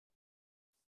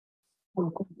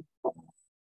Before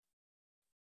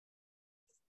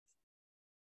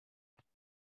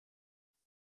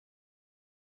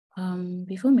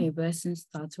my lesson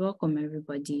starts, welcome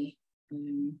everybody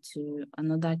to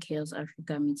another CHAOSS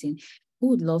Africa meeting. Who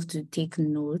would love to take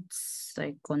notes,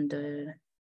 like on the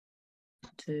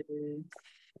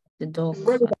doc?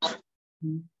 Who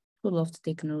would love to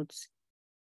take notes?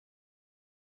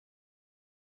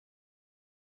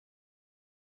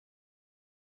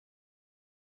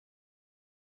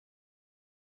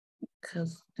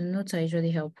 Because the notes are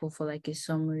usually helpful for like a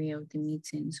summary of the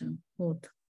meeting. So who would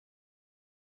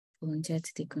volunteer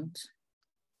to take notes?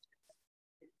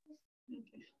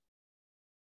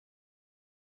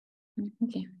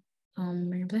 Okay.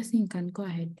 My blessing, can go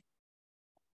ahead.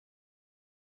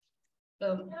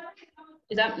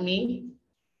 Is that me?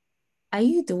 Are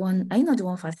you not the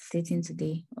one facilitating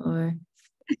today, or?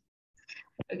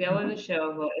 Okay, I wasn't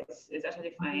sure, but it's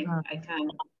actually fine. I can.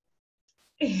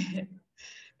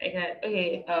 I can.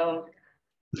 Okay. Hello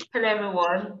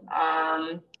everyone.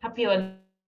 Happy holiday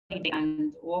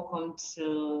and welcome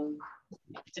to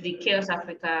the CHAOSS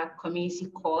Africa Community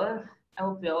Call. I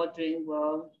hope you're all doing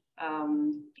well.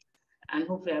 And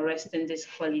hope you're resting this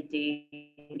holiday,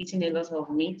 eating a lot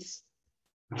of meat.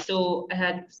 So I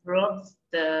had brought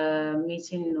the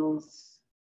meeting notes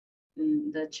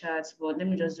in the chat, but let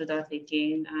me just do that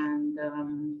again. And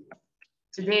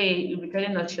today you'll be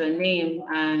telling us your name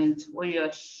and what you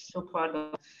are so proud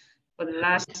of for the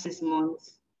last 6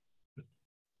 months.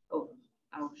 Oh,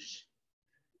 ouch.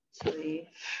 Sorry,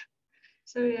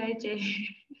 IJ.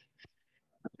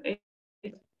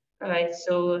 All right,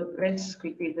 so let's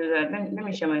quickly do that. Let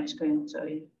me share my screen.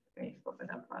 Sorry, I forgot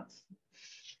that part.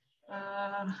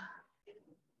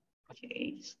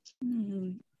 Okay.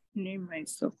 Name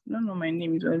myself. No, my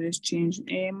name is always changed.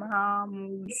 Hey. I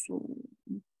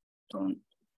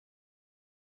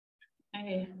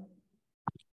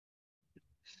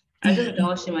think we can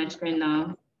all see my screen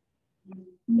now.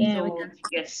 Yeah. So,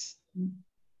 yes.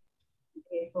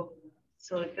 Okay, cool.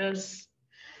 So just,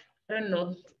 I don't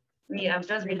know. I've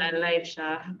just been alive,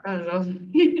 Sha. I don't know.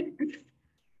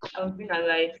 I've been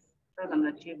alive. That's an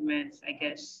achievement, I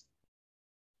guess.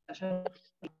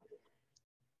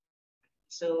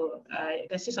 So I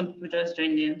can see some people just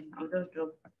joined in. I'll just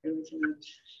drop everything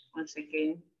once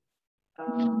again.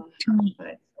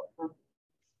 Right.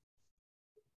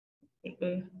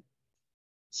 Okay.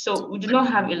 So we do not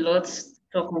have a lot to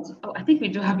talk about. Oh, I think we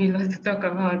do have a lot to talk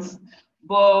about.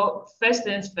 But first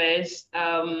things first,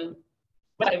 everyone.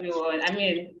 I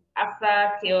mean,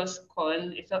 after CHAOSS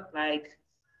Con, it felt like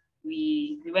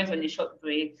we went on a short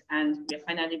break and we're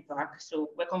finally back.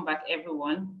 So welcome back,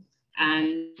 everyone.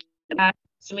 And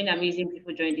so many amazing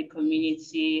people joined the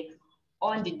community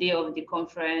on the day of the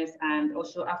conference and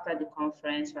also after the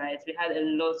conference, right? We had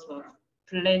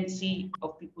plenty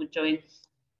of people join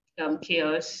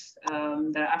CHAOSS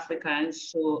that are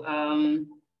Africans. So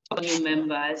new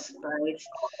members, right?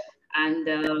 And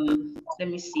let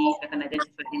me see if I can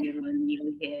identify anyone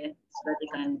new here so that they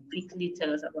can quickly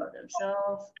tell us about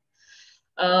themselves.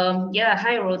 Yeah,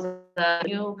 hi Rosa,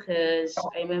 new because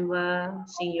I remember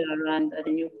seeing you around at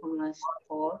the newcomers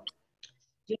call.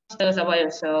 Just tell us about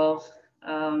yourself,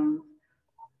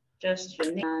 just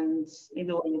your name and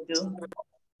maybe what you do.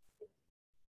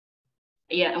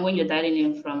 Yeah, and when you're dialing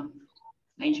in from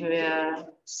Nigeria,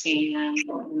 Kenya,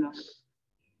 you know.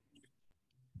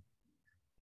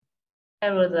 Hi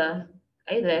Rosa,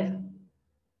 are you there?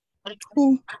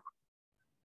 Who?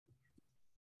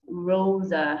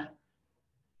 Rosa.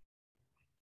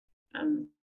 I'm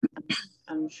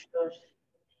sure.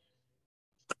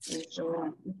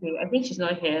 So, okay, I think she's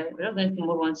not here. We're going to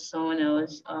move on to someone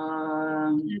else.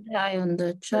 Hi on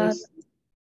the chat.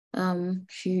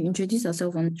 She introduced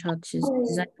herself on the chat. She's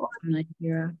designer from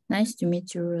Nigeria. Nice to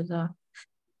meet you, Rosa.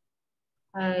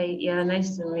 Hi, yeah,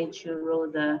 nice to meet you,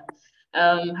 Rosa.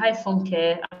 Hi,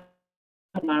 Funke.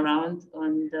 I'm around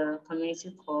on the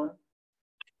community call.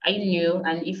 Are you new?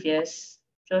 And if yes,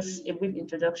 just a brief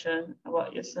introduction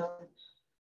about yourself.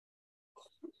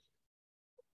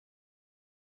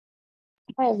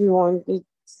 Hi everyone.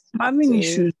 Having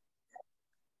issues.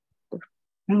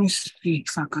 Let me see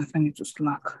if I can send it to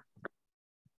Slack.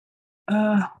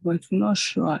 But not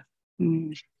sure. Hi,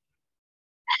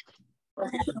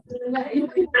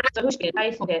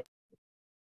 Funke.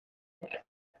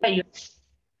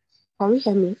 Can you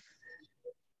hear me?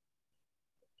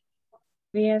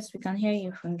 Yes, we can hear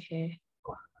you, Funke.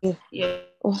 Yeah.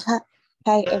 Oh,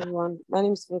 hi everyone. My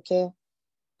name is Funke.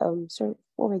 Sorry,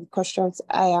 what were the questions?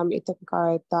 I am a technical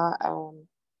writer.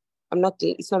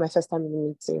 It's not my first time in the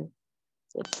meeting.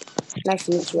 So, nice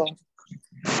to meet you all.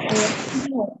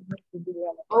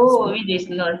 Oh, it is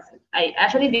not. I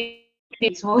actually did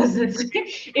it wasn't. If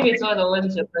it was, it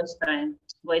wasn't your first time,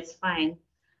 but it's fine.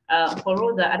 For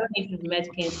Rhoda, I don't know if you've met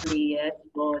Kingsley yet,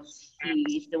 but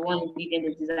he is the one leading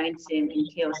the design team in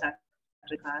Chaos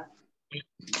Africa.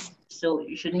 So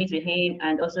you should meet with him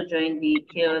and also join the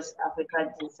Chaos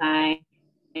Africa Design,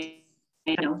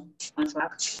 on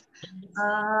Slack.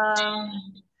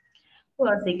 Um, who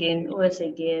else again? Who else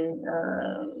again?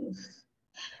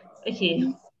 Okay,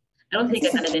 I don't think I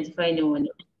can identify anyone.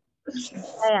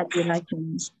 Hi,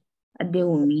 Adelakin.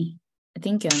 Adeomi. I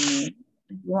think you're new.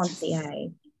 You want to say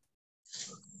hi?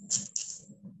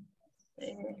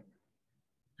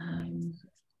 Um,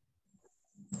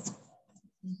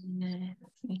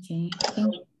 okay. I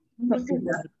think What is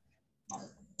that?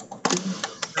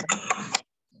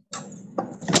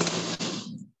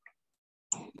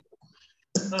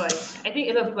 All right. I think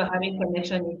a lot of people are having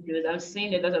connection issues. I'm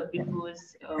seeing a lot of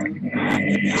people's audio.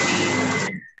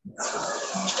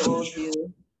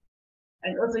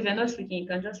 And also, if you're not speaking, you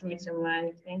can just mute your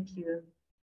mic. Thank you.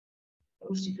 I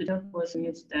wish you could help us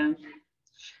mute them.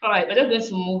 All right, we're just going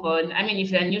to move on. I mean,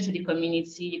 if you're new to the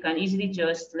community, you can easily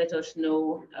just let us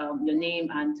know your name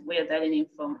and where you're dialing in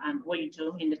from and what you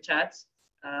do in the chat.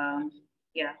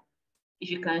 Yeah, if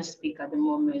you can't speak at the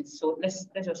moment. So let's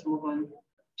just move on.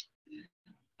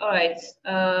 All right.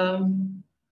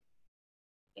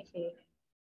 Okay.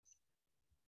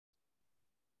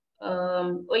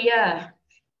 Oh yeah,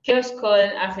 CHAOSS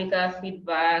Africa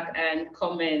feedback and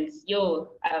comments.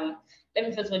 Let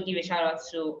me first of all give a shout out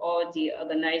to all the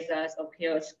organizers of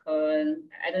CHAOSS.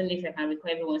 I don't know if I can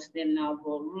recall everyone's name now,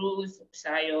 but Ruth,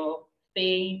 Sayo,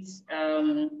 Faith,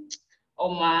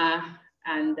 Omar,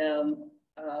 and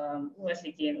who else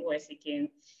again?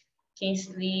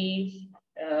 Kingsley,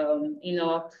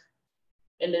 Enoch,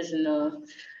 Elizabeth,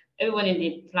 everyone in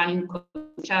the planning.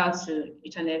 Shout out to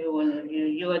each and every one of you.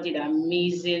 You all did an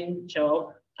amazing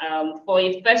job. For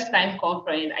a first time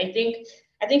conference, I think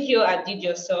you all did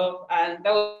yourself, and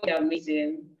that was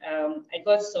amazing. I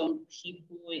got some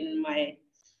people in my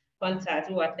contact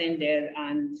who attended,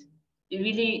 and they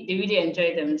really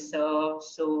enjoyed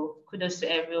themselves. So kudos to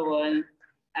everyone.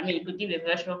 I mean, you could give a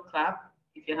virtual clap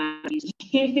if you have,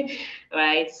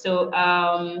 right? So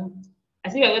I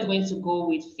think we're just going to go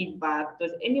with feedback.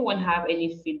 Does anyone have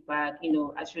any feedback,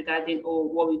 as regarding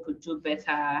what we could do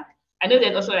better? I know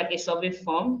there's also like a survey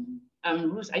form.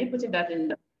 Ruth, are you putting that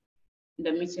in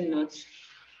the meeting notes?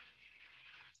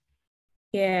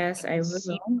 Yes, I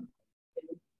will.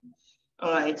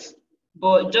 All right.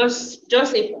 But just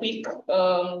a quick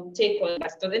take on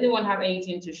that. Does anyone have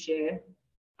anything to share?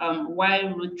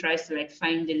 While Ruth tries to like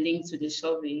find the link to the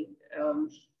survey. Do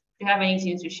you have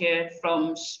anything to share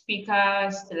from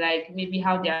speakers to like maybe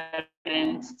how they are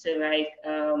meant to like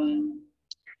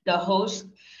the host,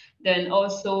 then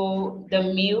also the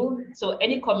meal. So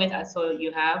any comment at all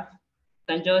you have,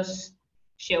 you can just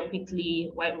share quickly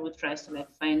while Ruth tries to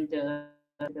like find the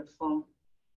form.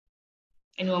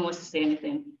 Anyone wants to say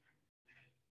anything?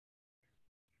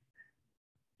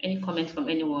 Any comment from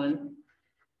anyone?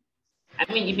 I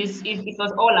mean, if it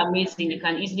was all amazing, you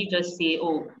can easily just say,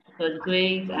 "Oh, it was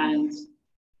great," and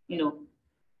you know,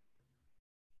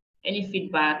 any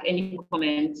feedback, any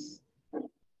comments.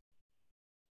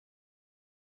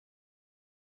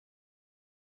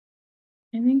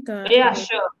 I think. Yeah,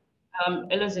 sure.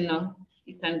 Elizina,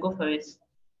 you can go for it.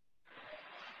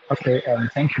 Okay.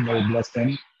 Thank you, Mary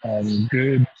Blessing.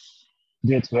 Good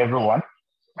day to everyone.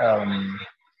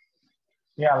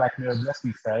 Yeah, like Mary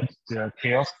Blessing said, the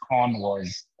Chaos Con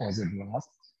was a blast.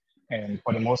 And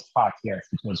for the most part, yes,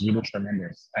 it was really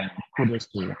tremendous. And kudos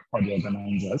to all the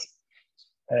organizers.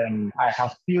 I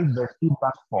have filled the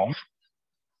feedback form.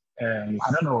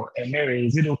 I don't know, Mary,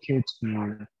 is it okay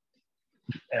to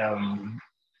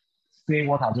say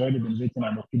what has already been written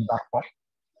on the feedback form?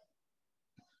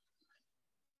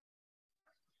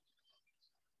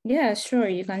 Yeah, sure.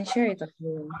 You can share it as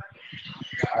well.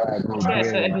 All right, good. Yeah,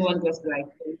 so everyone just like.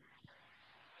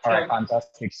 All right,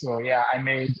 fantastic. So yeah, I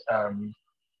made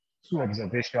two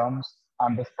observations,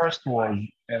 and the first was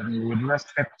with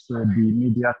respect to the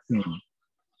media team.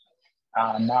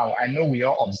 Now I know we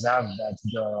all observed that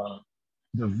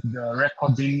the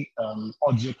recording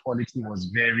audio quality was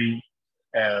very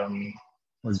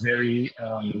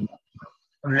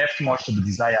left much to be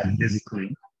desired,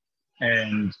 basically,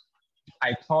 and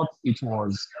I thought it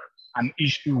was an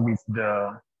issue with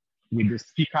the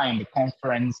speaker in the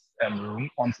conference room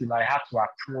until I had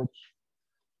to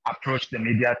approach the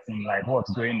media team, like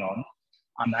what's going on.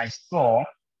 And I saw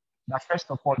that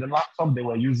first of all, the laptop they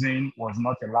were using was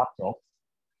not a laptop.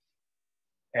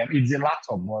 It's a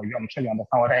laptop, but I'm sure you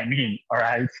understand what I mean, all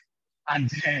right? And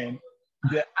then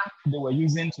the app they were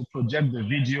using to project the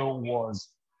video is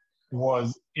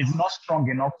not strong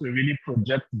enough to really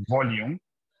project volume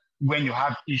when you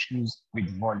have issues with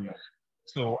volume.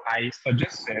 So I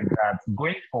suggested that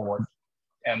going forward,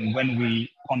 when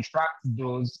we contract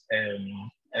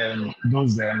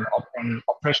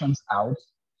operations out,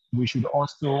 we should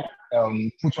also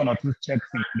put one or two checks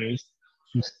in place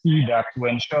to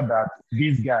ensure that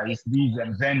these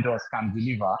vendors can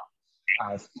deliver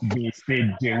as they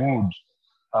said they would.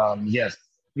 Yes,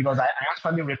 because I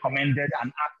actually recommended an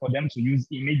app for them to use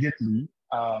immediately.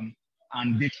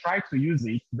 And they tried to use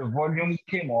it, the volume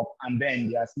came up, and then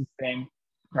their system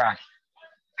crashed.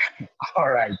 All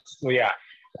right, so yeah,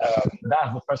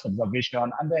 that's the first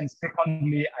observation. And then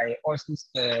secondly, I also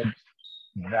said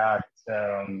that,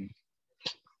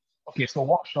 okay, so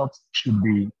workshops should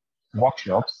be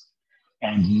workshops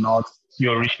and not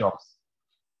theory shops.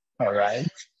 All right.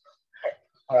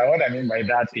 What I mean by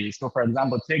that is, so for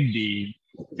example, take the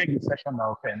session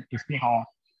of Ifihon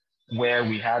where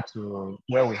we had to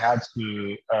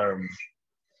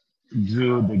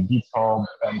do the GitHub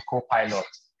Copilot.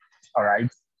 All right.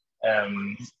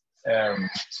 Um,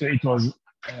 so it was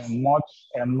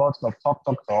lots of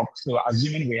talk. So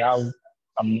assuming we have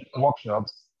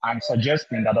workshops, I'm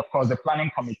suggesting that of course the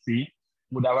planning committee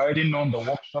would have already known the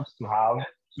workshops to have.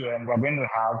 So we're going to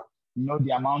have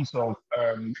the amounts of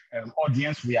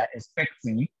audience we are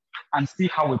expecting, and see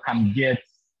how we can get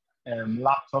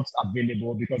laptops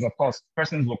available, because of course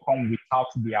persons will come without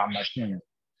their machine.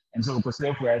 And so we could say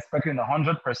if we're expecting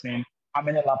 100%, how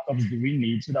many laptops do we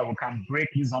need so that we can break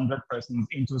these 100 persons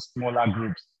into smaller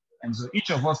groups? And so each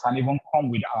of us can even come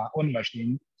with our own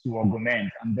machine to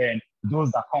augment. And then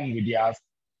those that come with theirs,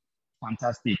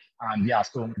 fantastic. And yeah,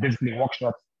 so basically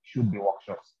workshops should be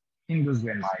workshops. I think those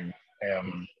were my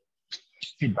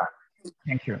feedback.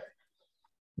 Thank you.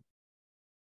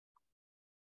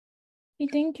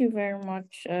 Thank you very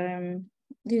much.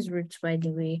 This Rich, by the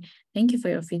way. Thank you for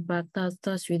your feedback.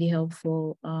 That's really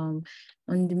helpful. On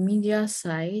the media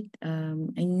side,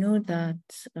 I know that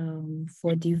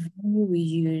for the venue we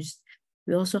used,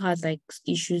 we also had like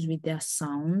issues with their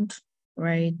sound,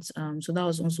 right? So that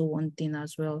was also one thing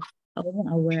as well. I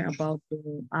wasn't aware about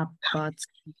the app, but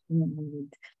I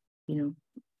would,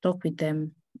 talk with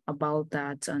them about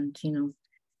that, and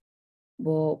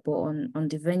but on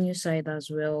the venue side as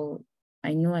well,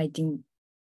 I know I think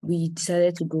we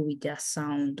decided to go with their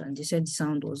sound, and they said the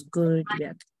sound was good. We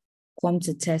had come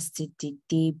to test it the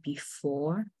day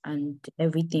before, and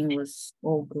everything was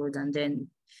all good. And then,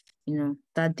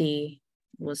 that day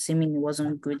was seeming it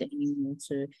wasn't good anymore.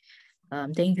 So,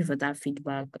 thank you for that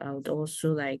feedback. I would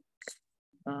also like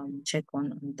check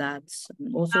on that,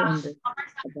 and also on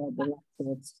about the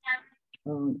laptops.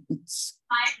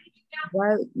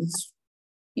 While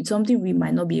it's something we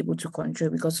might not be able to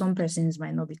control, because some persons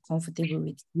might not be comfortable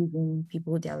with giving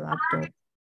people their laptop.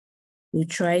 We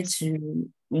try to,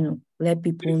 let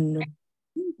people know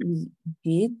we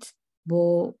did,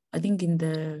 but I think in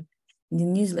the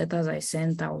newsletters I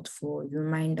sent out for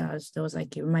reminders, there was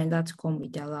like a reminder to come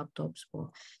with their laptops, but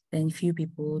then few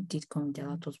people did come with their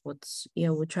laptops. But yeah,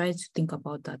 we'll try to think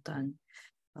about that and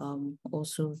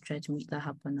also try to make that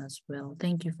happen as well.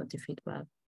 Thank you for the feedback.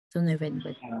 Don't know if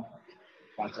anybody.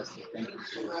 Fantastic. Thank you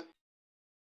so much.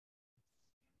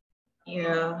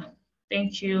 Yeah,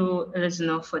 thank you,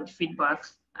 Elizabeth, for the feedback.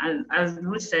 And as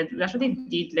Ruth said, we actually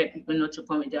did let people know to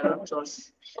come with their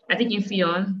laptops. I think in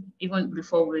Fion, even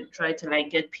before we tried to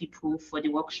get people for the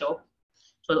workshop,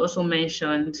 so also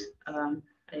mentioned,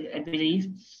 I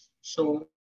believe. So,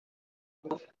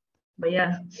 but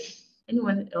yeah,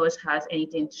 anyone else has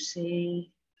anything to say?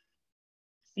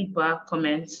 Feedback,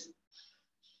 comments?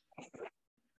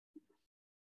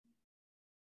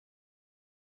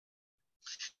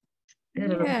 A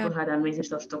lot of people had amazing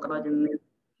stuff to talk about the mail.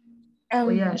 Oh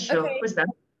yeah, sure. Okay. Who's that?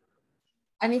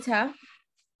 Anita.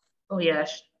 Oh yeah.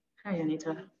 Hi,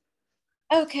 Anita.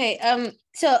 Okay.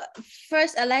 So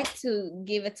first, I'd like to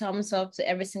give a thumbs up to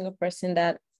every single person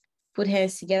that put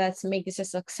hands together to make this a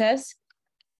success.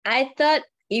 I thought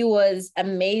it was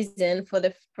amazing. For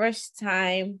the first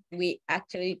time we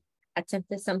actually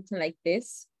attempted something like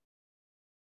this.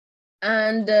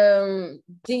 And the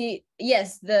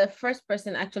first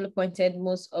person actually pointed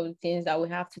most of the things that we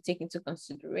have to take into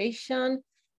consideration.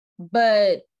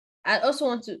 But I also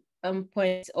want to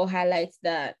point or highlight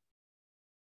that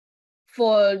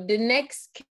for the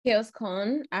next CHAOSS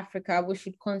Africa, we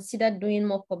should consider doing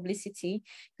more publicity,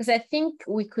 because I think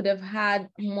we could have had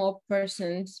more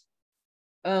persons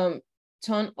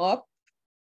turn up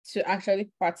to actually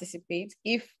participate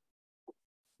if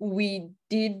we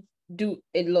did do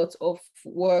a lot of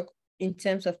work in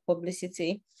terms of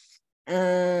publicity.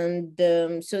 And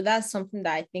so that's something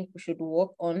that I think we should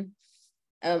work on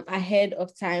ahead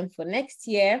of time for next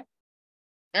year.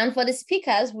 And for the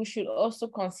speakers, we should also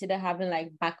consider having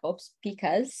like backup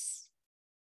speakers,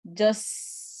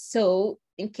 just so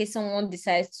in case someone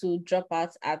decides to drop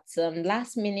out at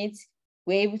last minute,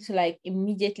 we're able to like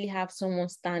immediately have someone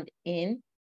stand in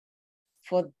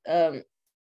for in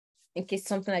case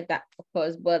something like that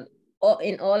occurs. But all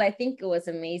in all, I think it was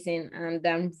amazing, and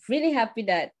I'm really happy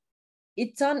that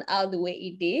it turned out the way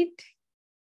it did,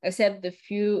 except the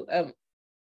few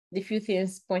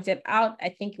things pointed out. I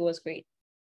think it was great.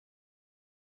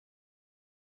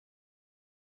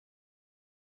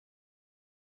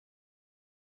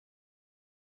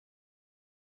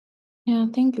 Yeah,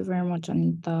 thank you very much,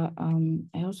 Anita.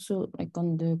 I also like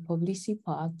on the publicity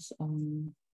part,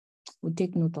 we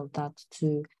take note of that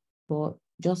too, but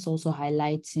just also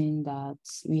highlighting that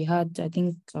we had, I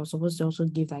think I was supposed to also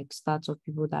give like stats of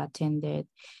people that attended.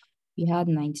 We had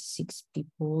 96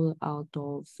 people out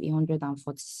of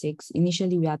 146.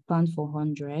 Initially, we had planned for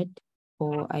 100,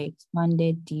 but I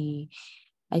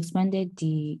expanded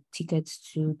the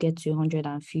tickets to get to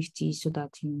 150 so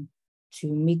that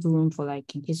to make room for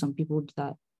like in case some people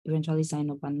that eventually sign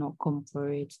up and not come for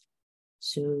it.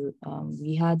 So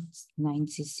we had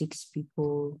 96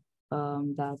 people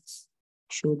that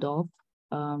showed up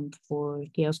for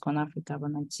CHAOSS Con Africa,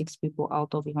 but 96 people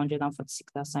out of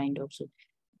 146 that signed up. So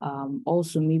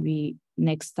also maybe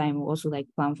next time we'll also like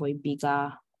plan for a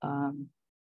bigger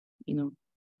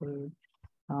for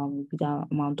bigger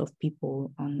amount of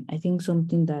people. And I think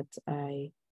something that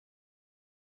I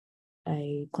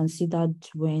considered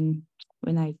when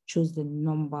I chose the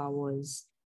number was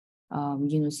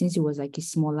since it was like a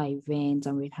smaller event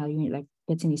and we're having like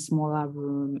getting a smaller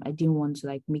room, I didn't want to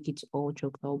like make it all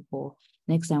choked up, but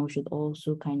next time we should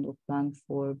also kind of plan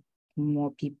for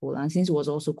more people. And since it was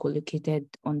also collocated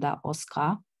under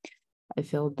Oscar, I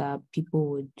felt that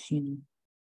people would,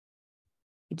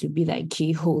 it would be like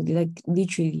a whole, like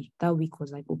literally that week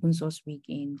was like open source week,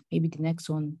 and maybe the next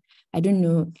one, I don't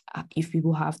know if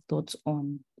people have thoughts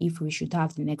on if we should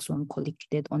have the next one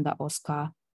collocated under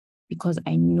Oscar, because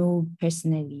I know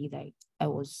personally, like I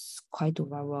was quite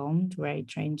overwhelmed, right?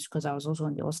 Because I was also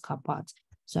on the Oscar part.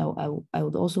 So I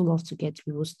would also love to get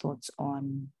people's thoughts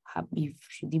on if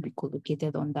should it be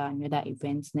collocated under another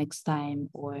event next time,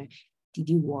 or did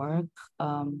it work?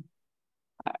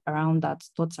 Around that,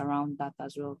 thoughts around that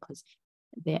as well, because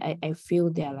I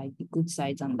feel there are like the good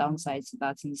sides and downsides to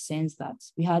that, in the sense that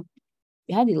we had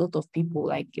a lot of people,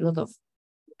 like a lot of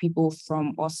people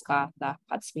from Oscar that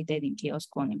participated in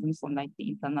CHAOSScon, even from like the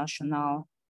international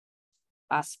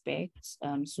aspects.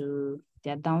 So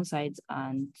there are downsides,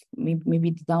 and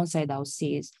maybe the downside I would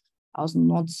say is I was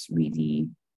not really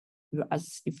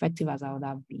as effective as I would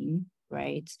have been,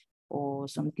 right? Or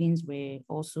some things were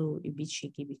also a bit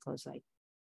shaky because like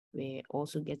we're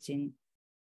also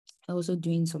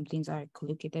doing some things that are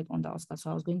collocated on the Oscar.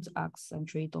 So I was going to ask and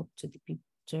trade up to the people,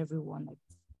 to everyone, like,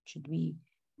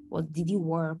 did it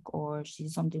work, or is it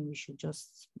something we should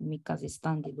just make as a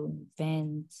standalone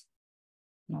event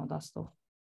and all that stuff?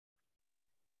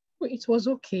 It was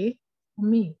okay for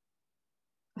me.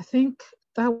 I think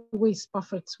that way is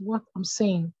perfect. What I'm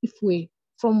saying, if we,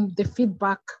 from the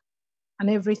feedback and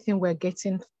everything we're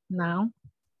getting now,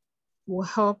 will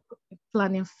help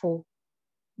planning for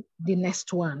the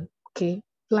next one. Okay,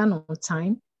 plan on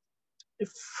time.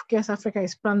 If CHAOSS Africa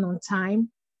is planned on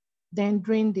time, then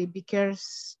during the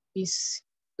because is,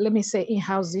 let me say,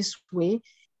 in-house this way,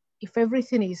 if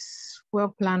everything is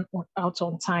well planned out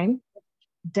on time,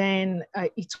 then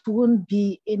it won't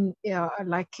be in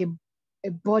like a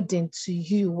burden to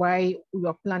you while we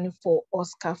are planning for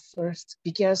Oscar first,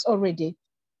 because already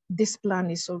this plan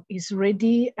is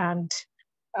ready, and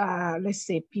let's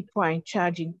say people are in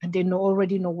charge and they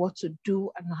already know what to do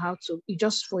and how to. It's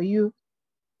just for you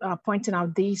pointing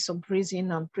out this or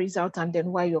praising and praise out, and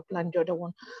then while you're planning the other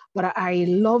one. But I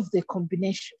love the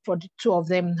combination for the two of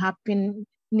them happening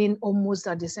almost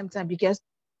at the same time, because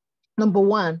number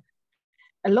one,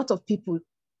 a lot of people,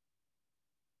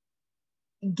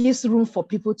 it gives room for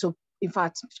people to, in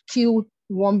fact, kill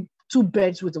two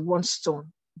birds with one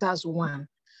stone. That's one.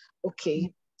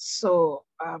 Okay, so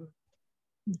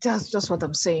that's just what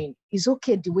I'm saying. It's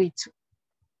okay the way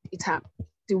it happened,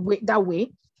 that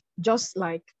way. Just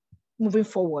like moving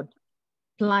forward,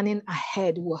 planning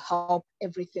ahead will help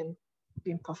everything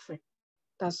being perfect.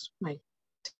 That's my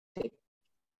take.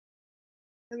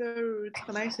 Hello, Ruth.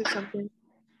 Can I say something?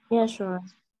 Yeah, sure.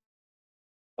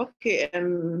 Okay.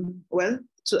 Well,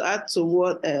 to add to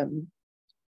what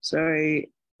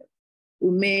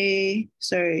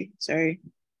Sorry,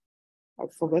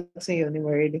 I've forgotten your name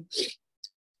already.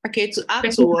 Okay, to add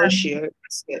Thank to you. what she already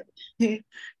said.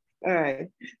 All right.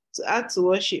 To add to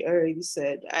what she already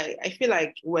said, I feel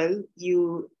like, well,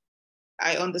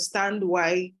 I understand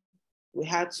why we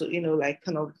had to, like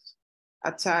kind of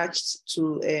attached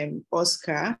to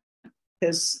Oscar,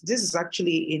 because this is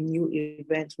actually a new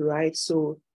event, right?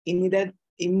 So it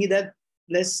needed,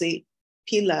 let's say,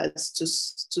 pillars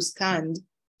to stand.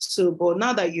 So, but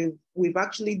now that we've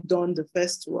actually done the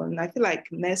first one, I feel like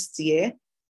next year,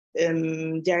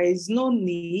 there is no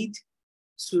need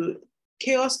to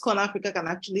CHAOSS Africa can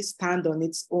actually stand on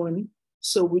its own.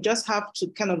 So we just have to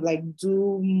kind of like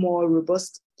do more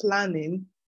robust planning,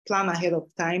 plan ahead of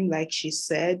time, like she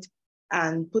said,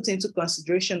 and put into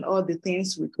consideration all the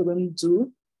things we couldn't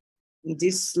do in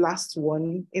this last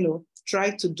one, try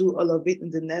to do all of it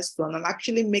in the next one and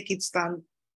actually make it stand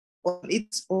on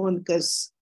its own,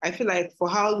 because I feel like for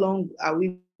how long are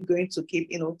we going to keep,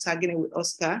 tagging it with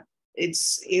Oscar?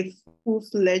 It's a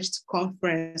full-fledged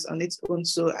conference on its own.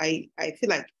 So I feel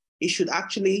like we should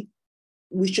actually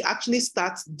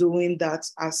start doing that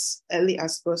as early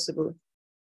as possible.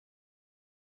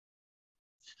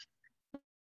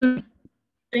 Thank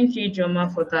you,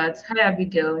 Joma, for that. Hi,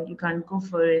 Abigail. You can go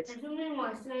for it.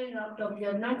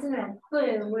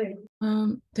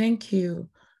 Thank you.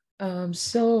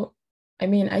 So, I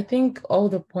mean, I think all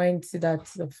the points that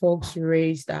the folks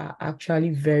raised are actually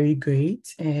very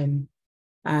great. And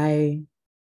I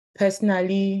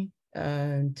personally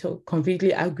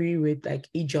completely agree with like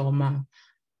Ijoma.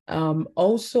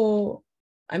 Also,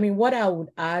 I mean, what I would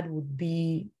add would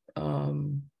be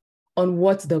on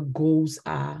what the goals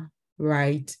are,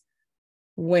 right?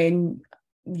 When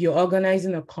you're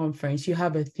organizing a conference, you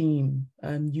have a theme,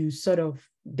 you sort of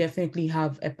definitely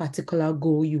have a particular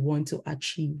goal you want to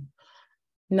achieve.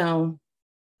 Now,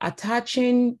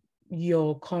 attaching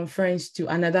your conference to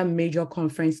another major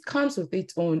conference comes with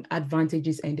its own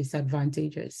advantages and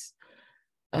disadvantages.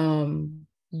 Doing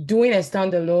a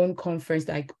standalone conference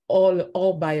like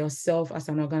all by yourself as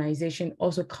an organization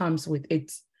also comes with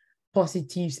its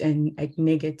positives and like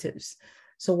negatives.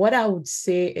 So what I would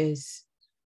say is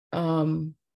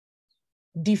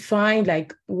define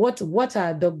like what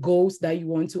are the goals that you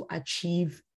want to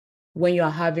achieve when you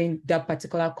are having that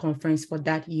particular conference for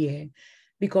that year,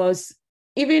 because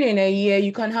even in a year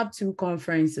you can have two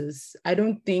conferences. I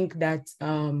don't think that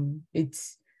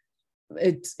it's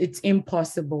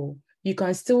impossible. You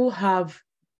can still have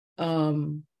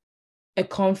a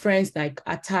conference like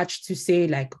attached to say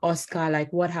like Oscar,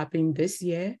 like what happened this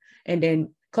year, and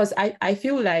then because I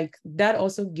feel like that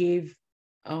also gave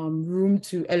room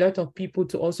to a lot of people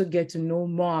to also get to know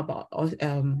more about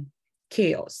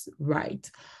CHAOSS, right?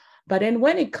 But then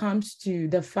when it comes to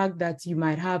the fact that you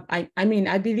might have, I mean,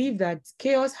 I believe that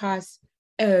CHAOSS has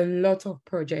a lot of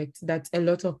projects that a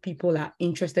lot of people are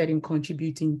interested in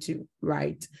contributing to,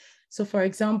 right? So for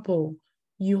example,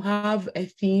 you have a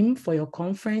theme for your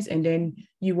conference, and then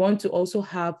you want to also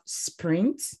have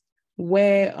sprints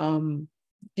where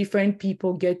different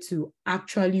people get to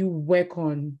actually work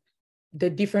on the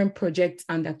different projects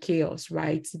under CHAOSS,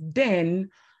 right? Then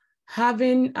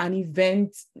having an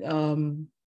event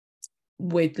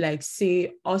with like,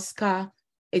 say, Oscar,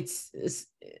 it's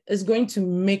going to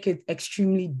make it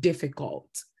extremely difficult,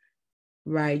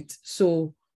 right?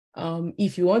 So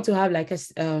if you want to have like a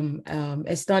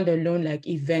standalone like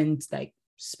event, like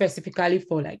specifically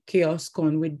for like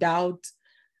CHAOSScon without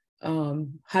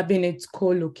having it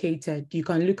co-located, you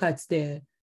can look at the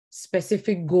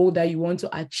specific goal that you want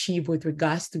to achieve with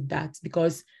regards to that,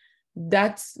 because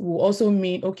that will also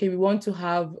mean, okay, we want to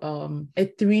have a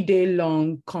 3-day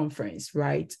long conference,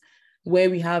 right? Where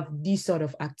we have these sort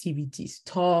of activities,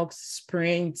 talks,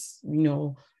 sprints,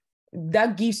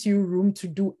 that gives you room to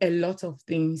do a lot of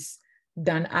things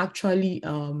than actually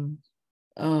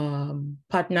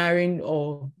partnering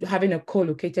or having a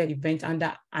co-located event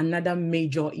under another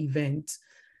major event.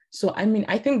 So, I mean,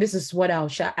 I think this is what I'll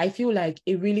share. I feel like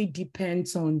it really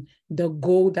depends on the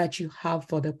goal that you have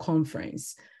for the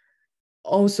conference.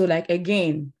 Also, like,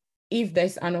 again, if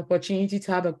there's an opportunity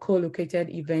to have a co-located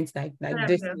event like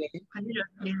this year, can you just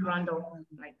round off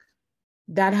like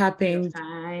that happened?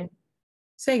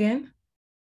 Say again.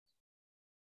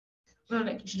 Well,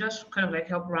 like you should just kind of like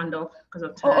help round off because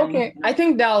of time. Oh, okay. I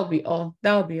think that'll be all.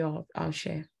 That'll be all I'll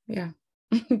share. Yeah.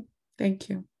 Thank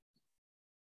you.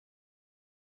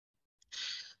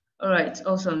 All right,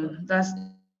 awesome. That's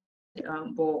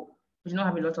but we do not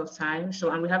have a lot of time, so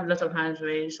and we have a lot of hands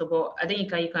raised. So, but I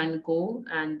think you can go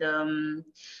and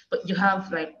but you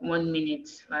have like 1 minute,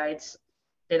 right?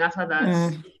 Then after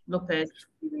that, Lopez,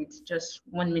 wait, just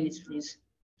 1 minute, please.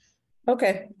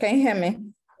 Okay, can you hear me?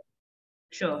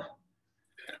 Sure.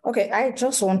 Okay, I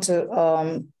just want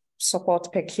to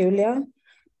support Peculiar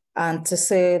and to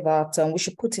say that we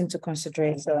should put into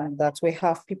consideration that we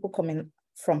have people coming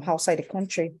from outside the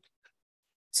country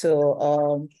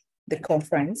to the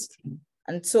conference.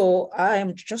 And so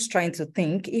I'm just trying to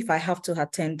think if I have to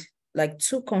attend like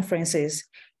 2 conferences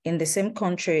in the same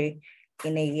country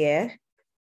in a year,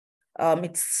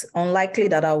 it's unlikely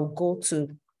that I will go to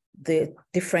the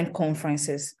different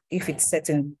conferences if it's set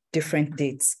in different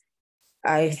dates.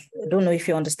 I don't know if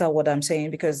you understand what I'm saying,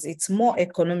 because it's more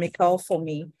economical for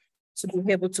me to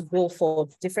be able to go for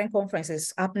different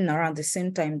conferences happening around the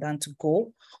same time than to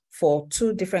go for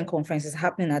 2 different conferences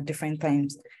happening at different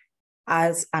times.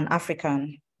 As an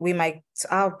African, we might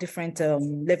have different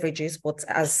leverages, but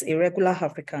as a regular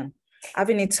African,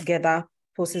 having it together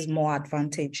poses more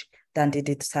advantage than the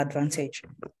disadvantage.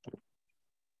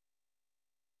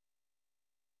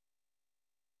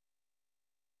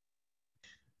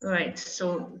 Right.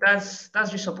 So that's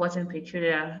you supporting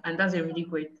Peculiar, and that's a really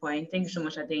great point. Thank you so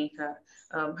much, Adenka.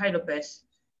 Hi, Lopez.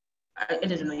 I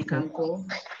don't know, you can go.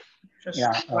 Just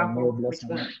wrap up with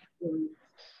one.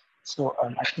 So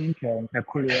I think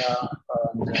Peculiar,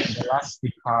 the last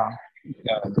speaker,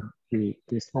 he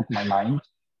spoke my mind.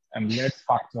 Let's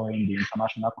factor in the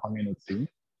international community,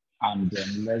 and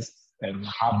let's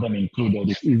have them included.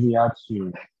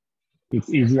 It's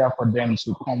easier for them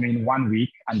to come in 1 week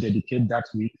and dedicate that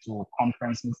week to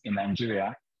conferences in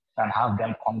Nigeria than have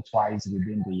them come twice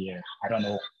within the year. I don't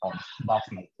know,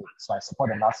 that's my take. So I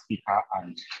support the last speaker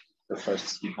and the first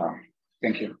speaker.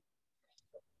 Thank you.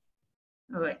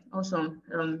 All right, awesome.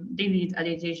 David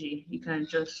Adedeji, you can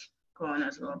just go on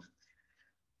as well.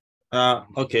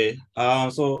 Okay.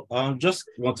 So just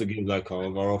want to give like our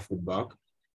overall feedback.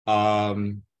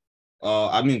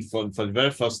 I mean, for the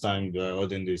very first time we are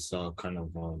holding this kind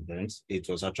of events, it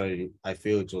was actually, I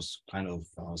feel it was kind of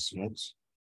smooth,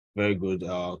 very good,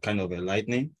 kind of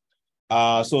enlightening.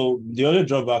 So the only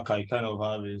drawback I kind of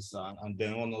have is, and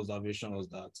then one observation was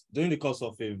that during the course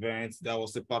of the event, there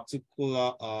was a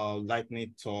particular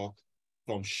lightning talk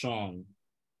from Sean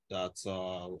that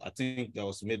I think there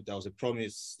was a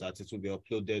promise that it will be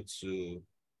uploaded to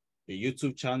the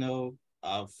YouTube channel.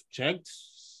 I've checked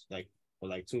like for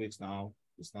like 2 weeks now,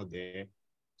 it's not there.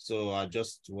 So I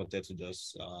just wanted to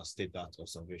just state that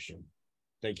observation.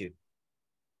 Thank you.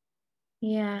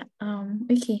 Yeah,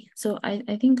 okay. So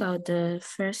I think I'll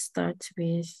first start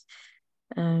with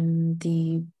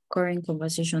the current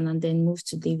conversation and then move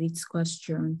to David's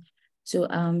question. So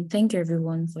thank you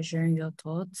everyone for sharing your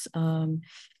thoughts.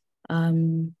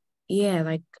 Yeah,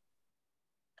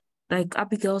 like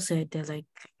Abigail said, there's like,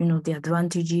 the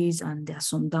advantages and there are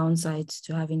some downsides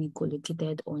to having it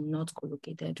collocated or not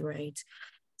collocated, right?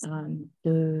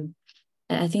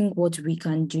 I think what we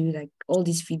can do, like all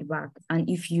this feedback, and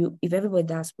if everybody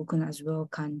that's spoken as well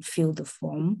can fill the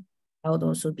form, that would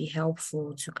also be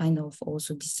helpful to kind of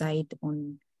also decide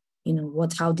on,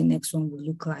 how the next one will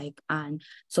look like. And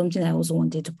something I also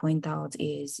wanted to point out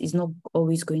is it's not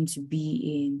always going to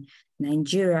be in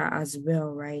Nigeria as well,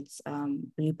 right?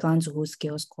 We plan to host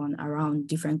CHAOSS around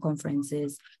different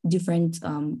conferences, different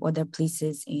other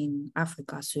places in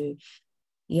Africa. So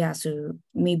yeah, so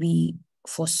maybe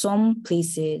for some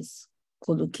places,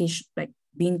 collocation, like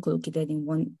being collocated in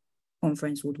one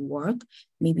conference would work.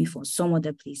 Maybe for some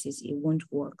other places, it won't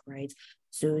work, right?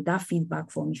 So that feedback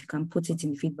form, if you can put it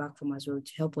in the feedback form as well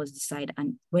to help us decide.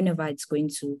 And whenever it's going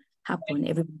to happen,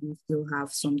 everybody will still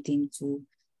have something to,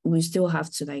 we still have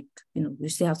to we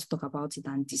still have to talk about it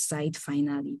and decide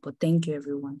finally. But thank you,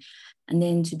 everyone. And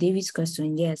then to David's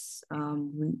question, yes,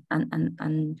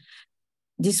 and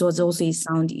this was also a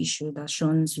sound issue that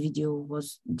Sean's video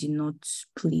did not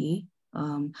play.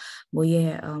 But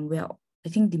yeah, I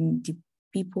think the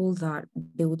people that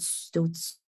they would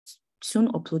soon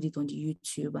upload it on the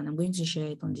YouTube, and I'm going to share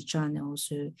it on the channel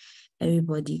so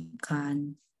everybody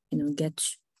can, get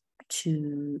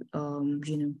to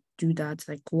do that,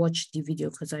 like watch the video,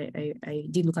 because I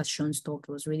did look at Sean's talk.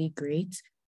 It was really great.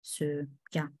 So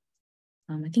yeah,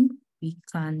 I think we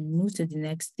can move to the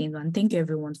next thing. And thank you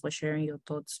everyone for sharing your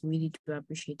thoughts. Really do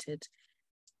appreciate it.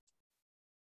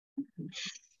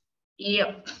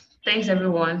 Yep. Thanks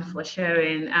everyone for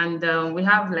sharing. And we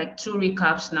have like 2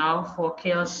 recaps now for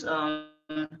CHAOSS on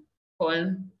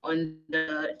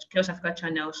the CHAOSS Africa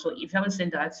channel. So if you haven't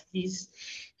seen that, please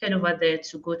head over there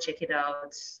to go check it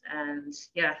out. And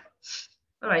yeah.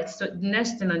 All right. So the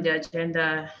next thing on the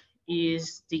agenda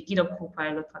is the GitHub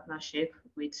Copilot partnership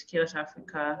with CHAOSS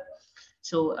Africa.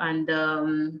 So,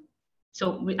 and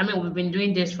So we've been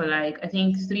doing this for like, I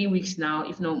think 3 weeks now,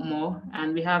 if not more.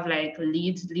 And we have like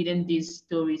leads leading these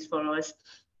stories for us.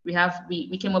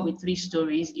 We came up with 3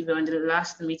 stories. If you're on the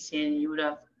last meeting, you would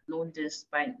have known this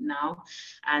by now.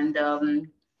 And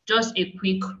just a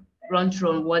quick run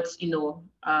through on what,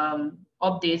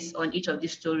 updates on each of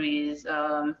these stories.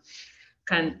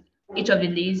 Can each of the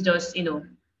leads just,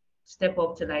 step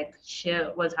up to like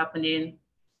share what's happening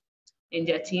in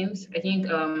their teams? I think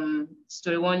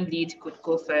story one lead could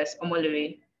go first.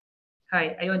 Omolere.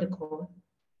 Hi, are you on the call?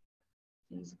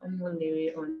 Is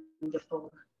Omolere on the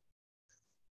call?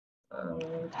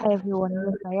 Hi everyone,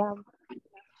 yes I am.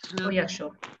 Oh yeah,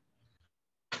 sure.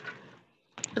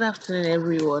 Good afternoon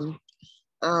everyone.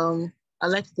 I'd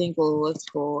like to thank all of us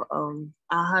for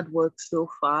our hard work so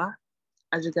far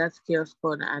as regards CHAOSS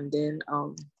and then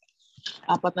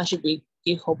our partnership with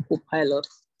GitHub Copilot.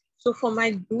 So for my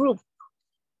group,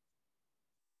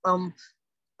 our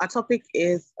topic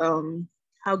is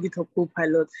how GitHub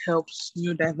Copilot helps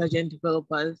new Divergent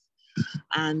developers,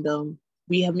 and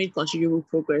we have made considerable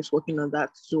progress working on that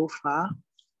so far.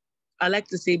 I'd like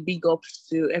to say big ups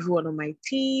to everyone on my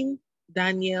team: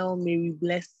 Daniel, Mary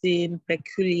Blessing,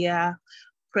 Peculiar,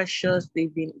 Precious.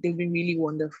 They've been really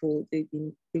wonderful. They've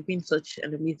been such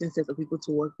an amazing set of people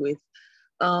to work with.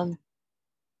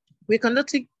 We're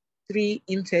conducting 3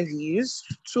 interviews,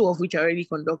 2 of which are already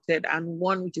conducted, and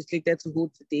 1 which is slated to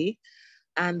hold today.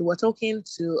 And we're talking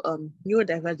to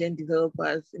neurodivergent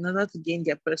developers in order to gain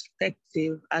their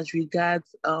perspective as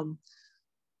regards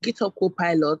GitHub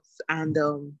Copilots and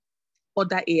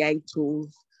other AI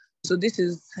tools. So this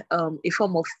is a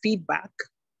form of feedback,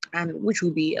 and which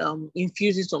will be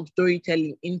infusing some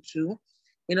storytelling into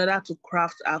in order to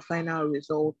craft our final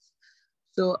results.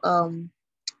 So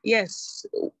yes,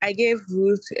 I gave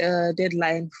Ruth a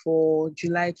deadline for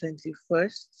July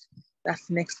 21st. That's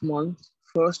next month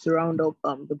for us to round up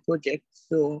the project.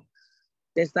 So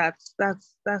there's that's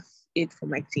it for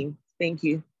my team. Thank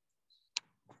you.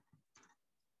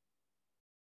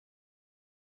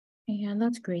 Yeah,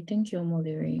 that's great. Thank you,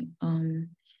 Omolere.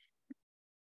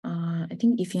 I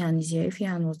think Ifian is here.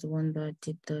 Ifian was the one that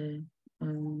did the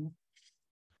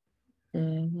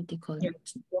what do you call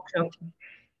it? Workshop.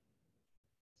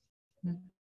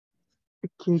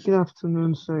 Okay, good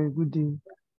afternoon, sorry, good day.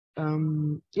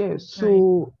 Yeah,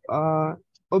 so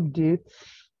updates.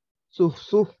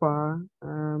 So far,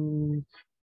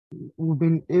 we've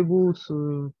been able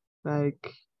to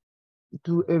like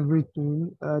do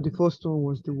everything. The first one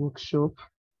was the workshop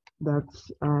that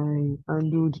I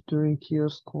handled during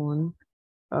CHAOSScon.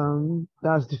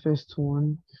 That's the first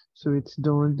one, so it's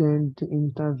done. Then the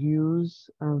interviews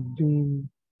have been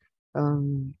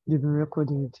they've been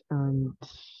recorded, and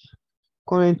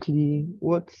currently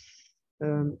what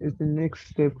is the next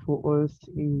step for us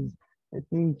is, I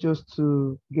think, just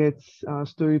to get our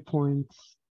story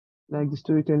points, like the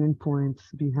storytelling points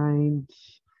behind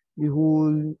the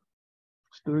whole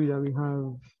story that we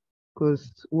have.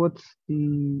 Because what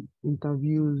the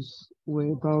interviews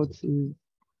were about is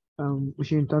we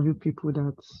should interview people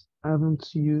that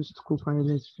haven't used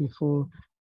Copilot before,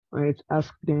 right?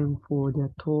 Ask them for their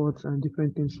thoughts and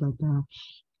different things like that.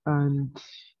 And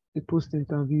the post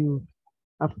interview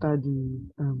after the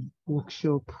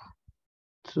workshop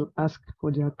to ask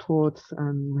for their thoughts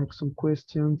and like some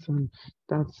questions, and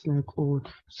that's like all.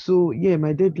 So yeah,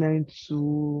 my deadline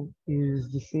too is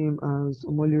the same as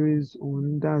Omolere's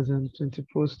on, that's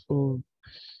 21st of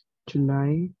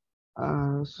July.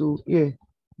 So yeah,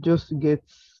 just to get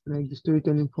like the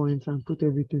storytelling points and put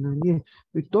everything. And yeah,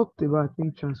 we talked about, I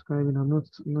think, transcribing. I'm not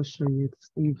sure yet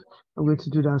if I'm going to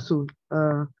do that. So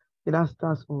yeah,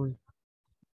 that's all.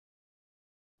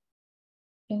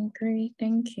 Great,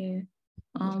 thank you.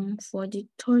 For the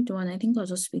third one, I think I'll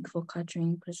just speak for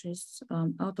Catherine because she's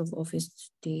out of office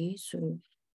today, so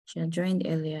she had joined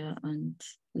earlier and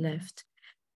left.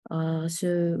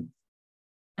 So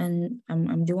and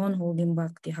I'm the one holding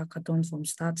back the hackathon from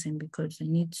starting because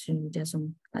there's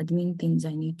some admin things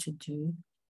I need to do.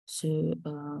 So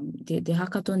the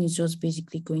hackathon is just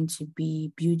basically going to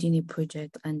be building a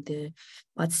project, and the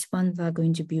participants that are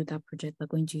going to build that project are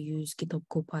going to use GitHub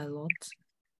Copilot.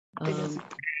 It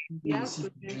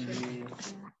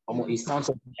sounds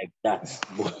something like that.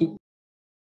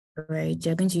 Right,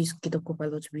 they're going to use GitHub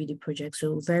Copilot to build the project.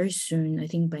 So very soon, I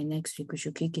think by next week, we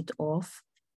should kick it off.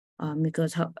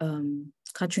 Because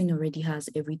Catherine already has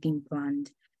everything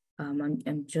planned.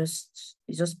 It's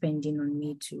just pending on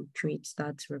me to create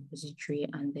that repository,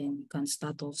 and then you can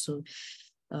start also.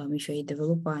 If you're a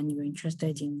developer and you're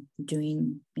interested in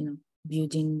doing,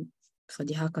 building for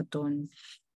the hackathon,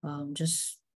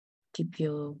 just keep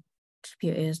your keep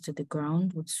your ears to the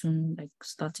ground would soon like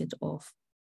start it off.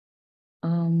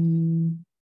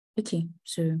 Okay,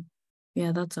 so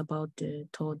yeah, that's about the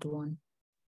third one.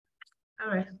 All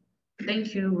right.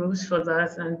 Thank you, Rose, for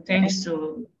that, and thanks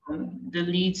to the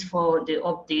leads for the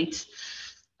update.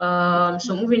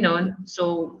 So moving on.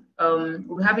 So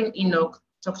we're having Enoch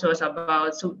talk to us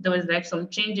about. So there was like some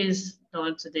changes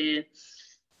done to the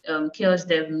CHAOSS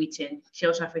Dev meeting,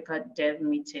 CHAOSS Africa Dev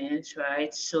meetings,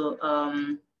 right? So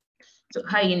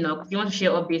hi Enoch, do you want to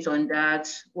share updates on that?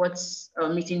 What's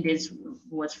meeting days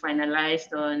was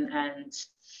finalized on, and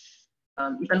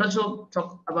you can also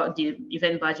talk about the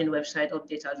event badging website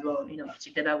update as well,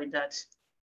 together with that.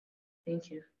 Thank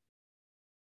you.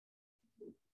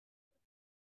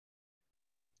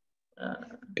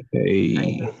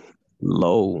 Hey,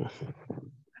 hello.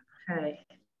 Hi.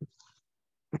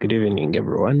 Good evening,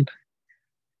 everyone.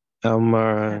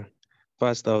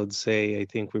 First, I would say I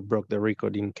think we broke the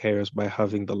record in CHAOSS by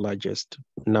having the largest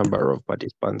number of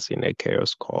participants in a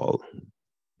CHAOSS call.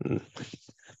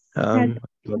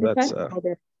 So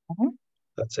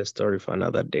that's a story for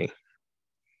another day.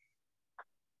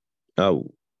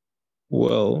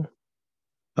 Well,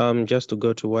 just to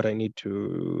go to what I need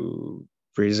to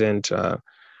present,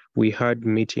 we had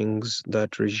meetings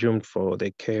that resumed for the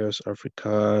CHAOSS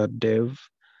Africa Dev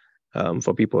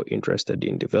for people interested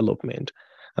in development.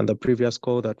 And the previous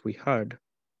call that we had,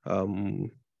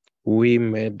 we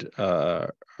made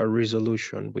a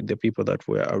resolution with the people that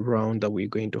were around that we're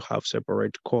going to have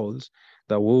separate calls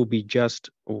that will be just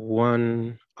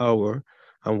 1 hour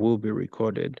and will be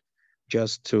recorded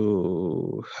just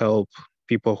to help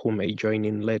people who may join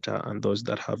in later and those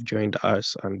that have joined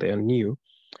us and they're new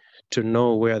to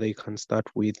know where they can start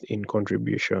with in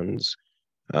contributions,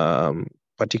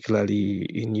 particularly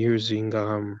in using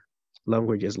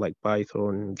languages like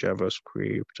Python,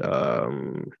 JavaScript,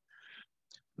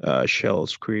 shell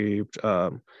script,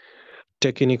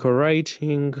 technical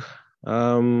writing.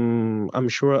 I'm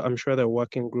sure there are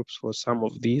working groups for some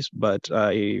of these, but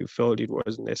I felt it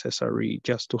was necessary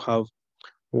just to have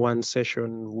one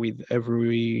session with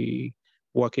every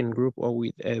working group or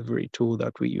with every tool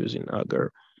that we use in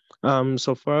Agar.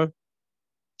 So far,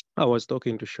 I was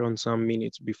talking to Sean some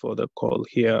minutes before the call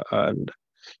here, and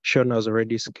Sean has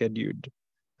already scheduled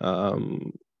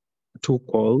 2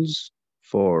 calls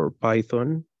for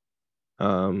Python,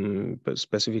 but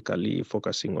specifically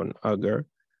focusing on Agar.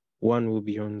 One will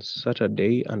be on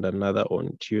Saturday and another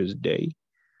on Tuesday.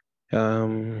 He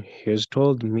has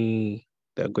told me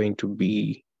they're going to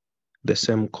be the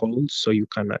same calls, so you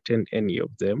can attend any of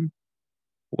them.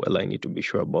 Well, I need to be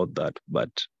sure about that, but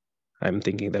I'm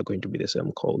thinking they're going to be the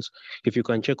same calls. If you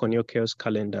can check on your CHAOSS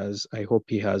calendars, I hope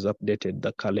he has updated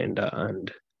the calendar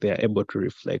and they are able to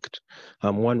reflect.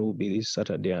 One will be this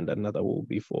Saturday and another will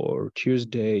be for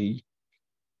Tuesday,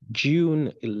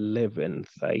 June 11th,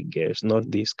 I guess, not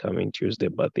this coming Tuesday,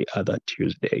 but the other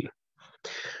Tuesday.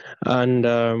 And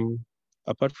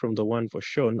apart from the one for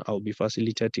Sean, I'll be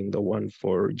facilitating the one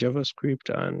for JavaScript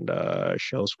and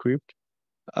shell script.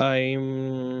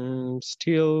 I'm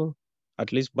still,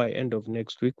 at least by end of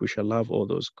next week, we shall have all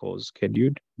those calls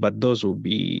scheduled, but those will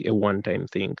be a one-time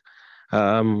thing.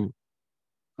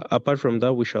 Apart from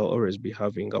that, we shall always be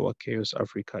having our CHAOSS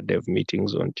Africa Dev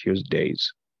meetings on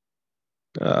Tuesdays.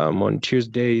 On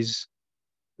Tuesdays,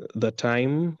 the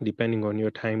time, depending on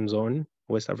your time zone,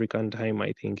 West African time,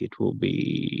 I think it will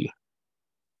be,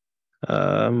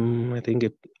 I think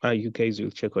you guys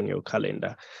will check on your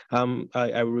calendar.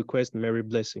 I request Mary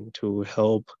Blessing to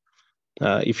help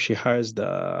if she has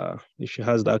the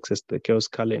access to the CHAOSS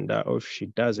calendar, or if she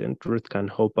doesn't, Ruth can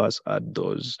help us add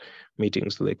those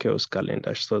meetings to the CHAOSS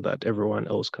calendar so that everyone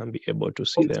else can be able to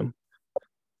see them.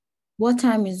 What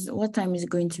time is it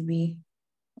going to be?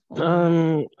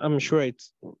 I'm sure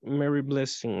it's Mary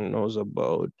Blessing knows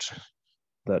about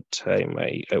that time.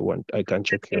 I can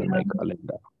check here on my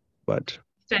calendar, but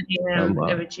 10 a.m.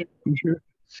 every Tuesday. Sure.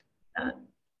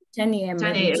 10 a.m.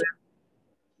 10 a.m.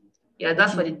 Yeah,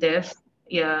 that's for the dev.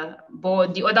 Yeah,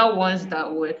 but the other ones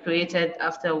that were created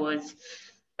afterwards,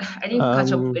 I didn't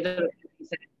catch up with it.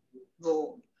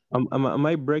 Am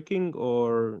I breaking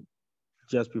or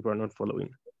just people are not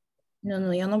following?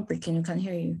 No, you're not breaking. You can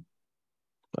hear you.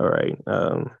 All right.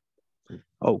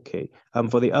 Okay.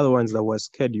 For the other ones that were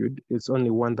scheduled, it's only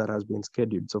one that has been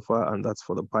scheduled so far, and that's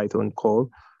for the Python call,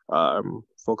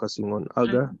 focusing on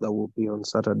Agar. That will be on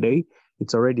Saturday.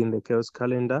 It's already in the CHAOSS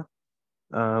calendar.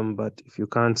 But if you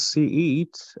can't see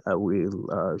it, I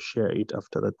will share it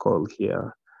after the call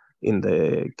here in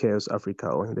the CHAOSS Africa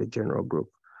or in the general group.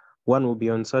 One will be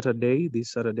on Saturday,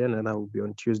 this Saturday, and another will be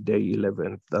on Tuesday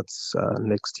 11th. That's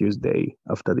next Tuesday,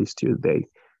 after this Tuesday.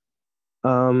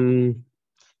 The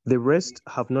rest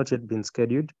have not yet been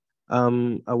scheduled.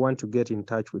 I want to get in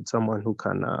touch with someone who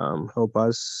can help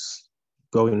us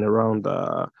going around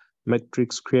the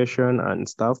metrics creation and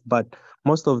stuff. But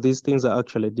most of these things are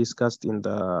actually discussed in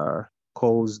the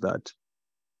calls that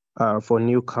are for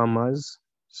newcomers,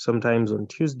 sometimes on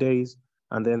Tuesdays,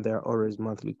 and then there are always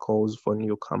monthly calls for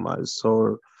newcomers.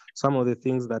 So some of the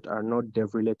things that are not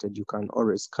dev related, you can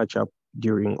always catch up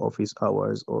during office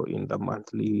hours or in the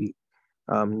monthly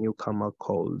newcomer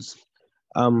calls.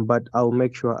 But I'll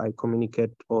make sure I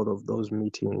communicate all of those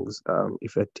meetings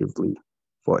effectively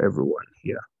for everyone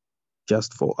here,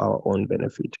 just for our own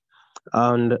benefit.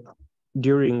 And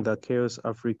during the Chaos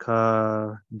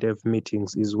Africa dev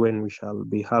meetings is when we shall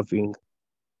be having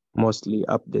mostly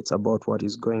updates about what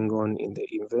is going on in the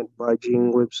event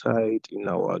badging website, in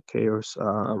our Chaos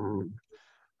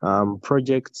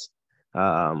projects.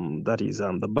 That is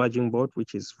the badging board,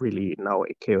 which is really now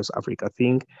a Chaos Africa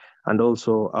thing, and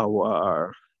also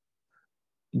our,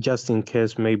 just in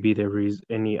case maybe there is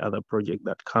any other project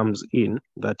that comes in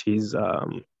that is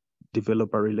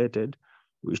developer related,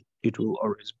 which it will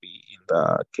always be in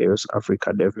the Chaos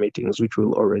Africa dev meetings, which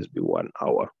will always be 1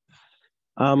 hour.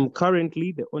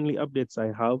 Currently, the only updates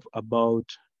I have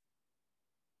about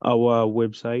our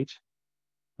website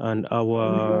and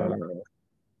our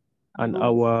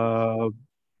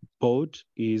board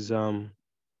is I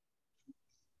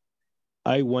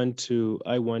want to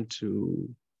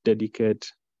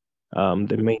dedicate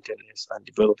the maintenance and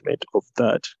development of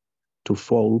that to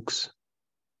folks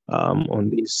on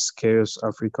this Chaos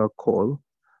Africa call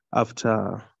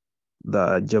after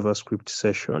the JavaScript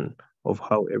session of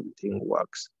how everything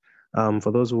works.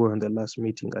 For those who were on the last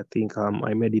meeting, I think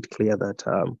I made it clear that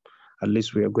at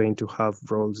least we are going to have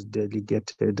roles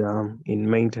delegated in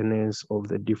maintenance of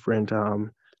the different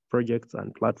projects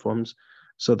and platforms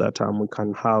so that we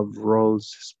can have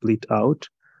roles split out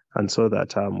and so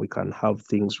that we can have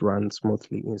things run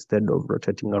smoothly instead of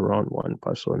rotating around one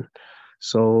person.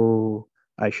 So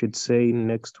I should say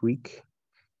next week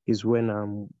is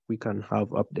when we can have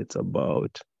updates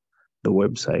about the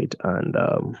website and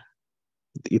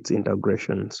its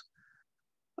integrations.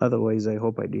 Otherwise, I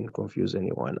hope I didn't confuse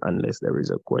anyone unless there is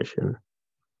a question.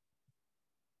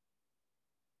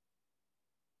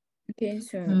 Okay,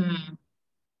 so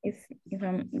if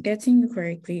I'm getting you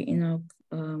correctly,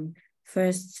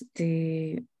 first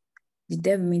the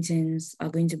dev meetings are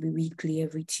going to be weekly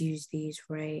every Tuesdays,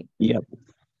 right? Yep.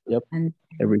 And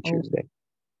every Tuesday.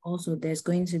 Also, there's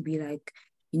going to be like,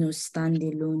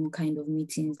 standalone kind of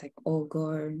meetings like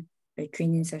Augur,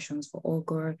 training sessions for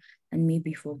Augur and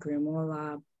maybe for Grimoire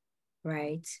Lab,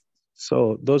 right?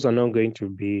 So those are not going to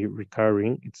be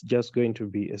recurring. It's just going to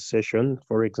be a session.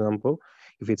 For example,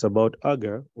 if it's about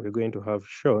Augur, we're going to have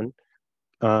Sean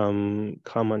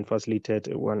come and facilitate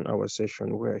a 1 hour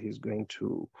session where he's going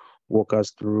to walk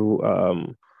us through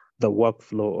the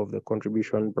workflow of the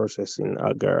contribution process in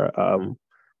Augur.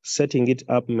 Setting it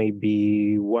up may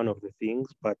be one of the things,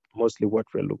 but mostly what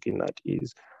we're looking at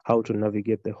is how to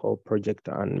navigate the whole project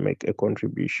and make a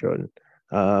contribution.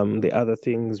 The other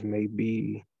things may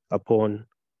be upon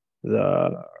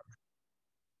the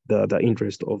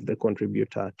interest of the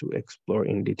contributor to explore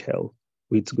in detail.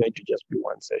 It's going to just be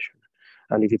one session.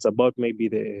 And if it's about maybe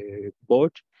the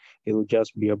board, it'll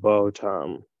just be about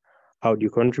how do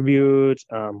you contribute,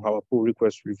 how are pull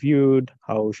requests reviewed,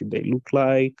 how should they look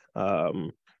like,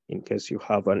 in case you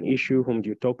have an issue, whom do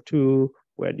you talk to,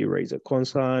 where do you raise a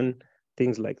concern,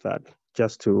 things like that,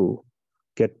 just to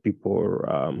get people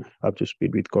up to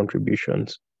speed with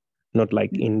contributions, not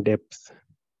like in-depth.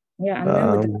 Yeah,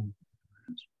 and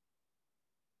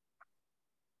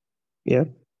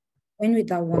when would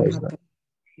that one happen?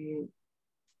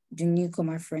 The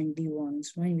newcomer friendly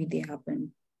ones, when will they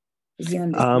happen? Is it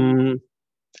on the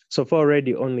so far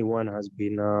already only one has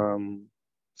been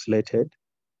slated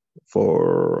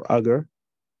for Augur,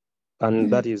 and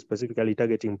that is specifically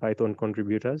targeting Python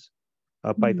contributors,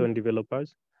 Python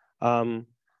developers. I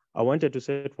wanted to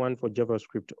set one for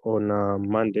JavaScript on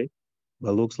Monday,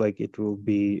 but looks like it will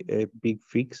be a big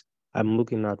fix. I'm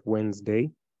looking at Wednesday.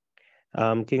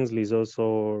 Kingsley is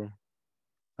also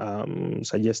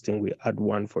suggesting we add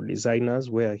one for designers,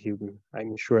 where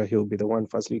I'm sure he'll be the one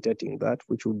facilitating that,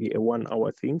 which will be a 1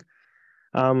 hour thing.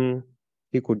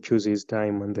 He could choose his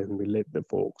time and then we let the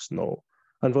folks know.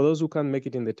 And for those who can't make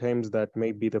it in the times that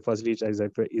maybe the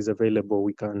facilitator is available,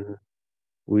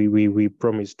 we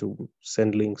promise to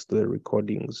send links to the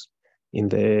recordings in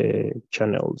the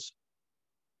channels.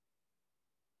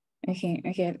 Okay,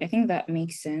 I think that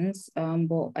makes sense.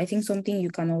 But I think something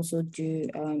you can also do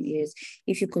is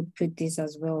if you could put this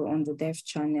as well on the dev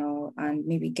channel and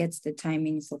maybe get the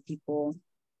timing for people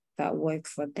that work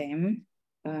for them.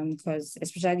 Because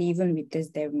especially even with these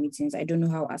dev meetings, I don't know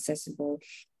how accessible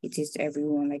it is to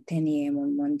everyone, like 10 a.m.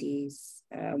 on Mondays,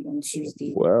 on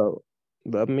Tuesday. Well,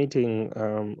 that meeting,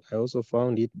 I also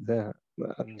found it there,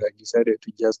 and I decided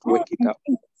to just wake it up.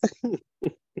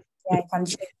 Yeah, I can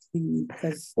share it with you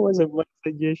because It was a bad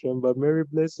suggestion, but Mary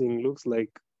Blessing looks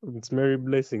like it's Mary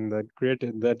Blessing that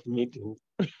created that meeting.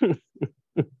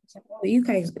 you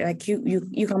guys like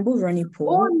you can both run a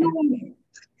poll. Oh no.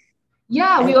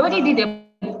 Yeah, we And already did a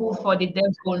pool for the dev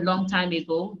a long time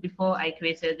ago before I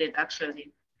created it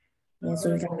actually. yeah,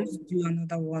 so we can just do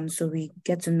another one so we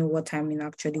get to know what timing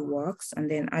actually works and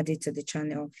then add it to the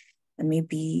channel. And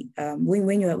maybe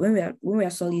when we are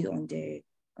solid on the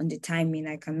timing,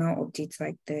 I can now update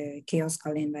like the chaos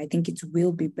calendar. I think it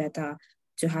will be better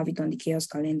to have it on the chaos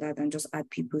calendar than just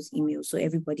add people's emails so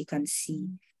everybody can see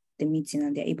the meeting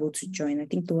and they're able to join. I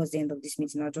think towards the end of this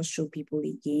meeting, I'll just show people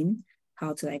again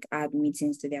how to like add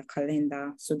meetings to their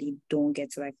calendar so they don't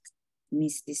get to like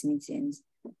miss these meetings.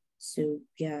 So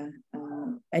yeah,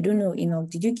 I don't know,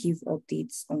 did you give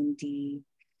updates on the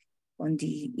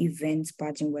event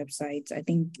badging website? I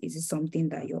think is it something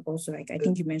that you're also like, I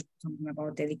think you mentioned something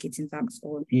about delegating tasks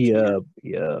or Yeah.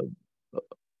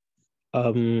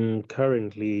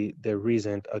 Currently there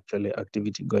isn't actually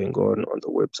activity going on the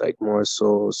website, more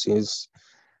so since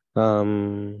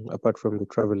apart from the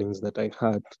travelings that I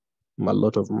had, a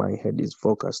lot of my head is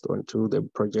focused onto the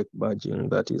project badging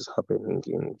that is happening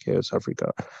in Chaos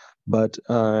Africa. But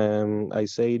I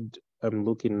said I'm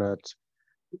looking at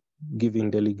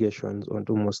giving delegations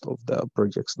onto most of the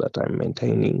projects that I'm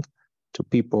maintaining to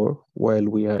people while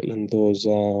we are in those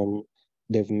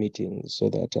dev meetings so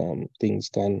that things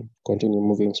can continue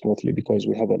moving smoothly, because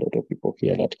we have a lot of people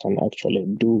here that can actually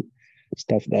do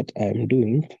stuff that I'm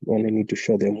doing. We only need to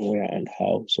show them where and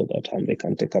how so that they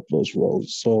can take up those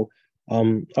roles. So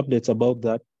updates about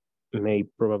that may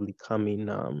probably come in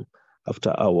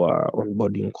after our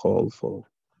onboarding call for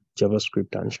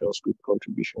JavaScript and shell script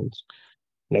contributions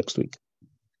next week.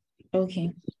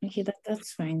 Okay,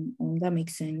 that's fine. That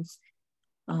makes sense.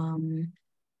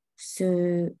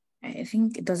 So I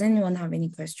think, does anyone have any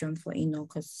question for Eno?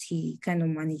 Because he kind of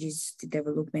manages the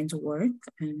development work.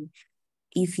 And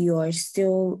if you are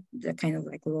still kind of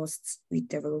like lost with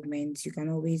development, you can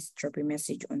always drop a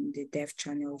message on the dev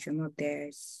channel. If you're not there,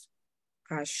 it's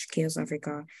 #Chaos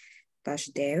Africa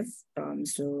 -dev.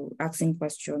 So asking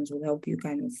questions will help you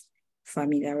kind of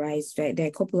familiarize. There are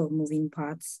a couple of moving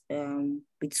parts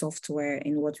with software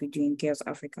in what we do in Chaos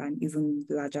Africa and even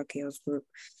larger Chaos Group.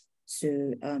 So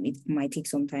it might take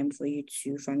some time for you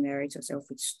to familiarize yourself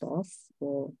with stuff,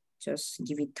 or just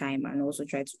give it time and also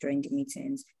try to join the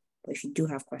meetings. But if you do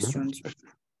have questions,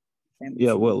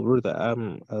 yeah, well, Rutha,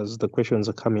 as the questions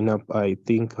are coming up, I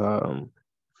think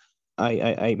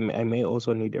I may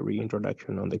also need a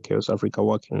reintroduction on the Chaos Africa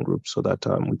working group so that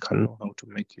we can know how to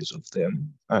make use of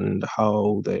them and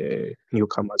how the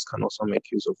newcomers can also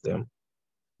make use of them.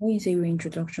 When you say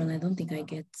reintroduction, I don't think I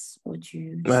get what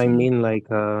you I say. mean, like,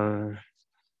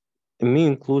 me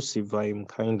inclusive, I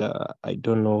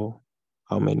don't know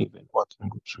how many working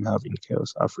groups we have in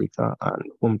Chaos Africa and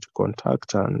whom to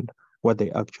contact and what they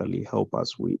actually help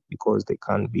us with, because they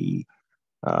can be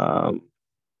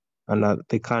and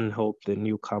they can help the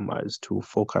newcomers to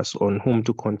focus on whom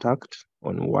to contact,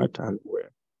 on what and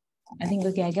where. I think,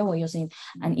 okay, I get what you're saying.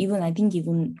 And even, I think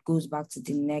even goes back to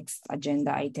the next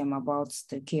agenda item about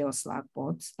the Chaos Slack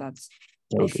bots that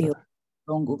I feel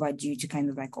long overdue to kind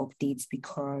of like updates,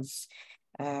 because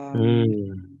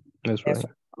that's right.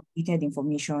 Updated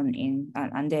information in,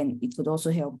 and then it could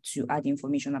also help to add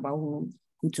information about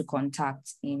who to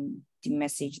contact in the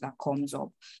message that comes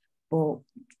up. But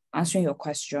answering your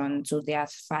question, so there are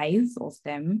 5 of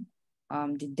them.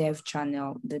 The dev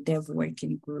channel, the dev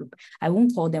working group. I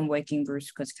won't call them working groups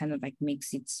because it kind of like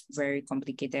makes it very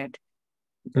complicated.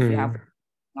 Because we have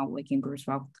now working groups,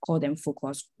 but I'll call them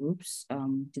focus groups.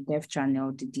 The dev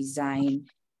channel, the design,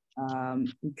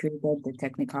 we created the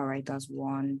technical writers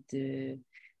one, the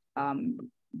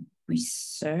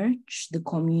research, the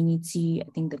community, I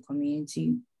think the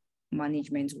community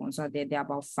management ones are there. There are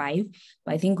about 5,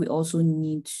 but I think we also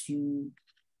need to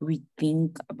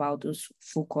rethink about those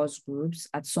focus groups.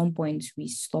 At some point, we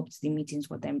stopped the meetings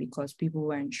for them because people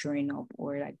weren't showing up,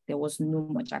 or like there was no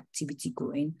much activity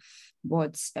going.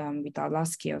 But with our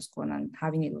last CHAOSS and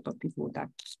having a lot of people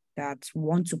that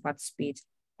want to participate,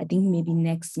 I think maybe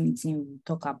next meeting we'll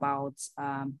talk about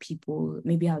people,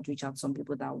 maybe I'll reach out to some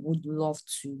people that would love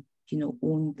to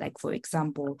own, like, for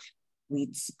example,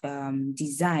 with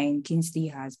design, Kingsley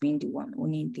has been the one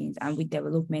owning things, and with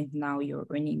development now you're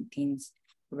owning things,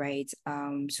 right?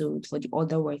 So for the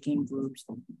other working groups,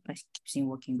 I keep saying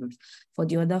working groups, for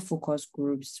the other focus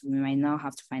groups, we might now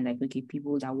have to find, like, okay,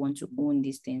 people that want to own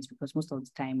these things, because most of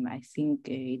the time I think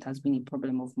it has been a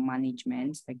problem of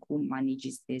management, like who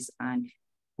manages this and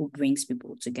who brings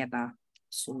people together.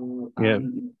 So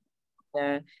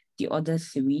the other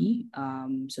three,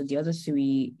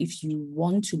 if you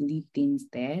want to lead things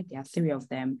there are three of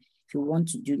them. If you want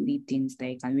to lead things there,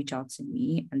 you can reach out to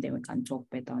me and then we can talk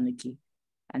better on okay.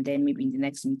 And then maybe in the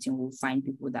next meeting we'll find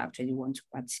people that actually want to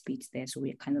participate there, so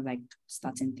we're kind of like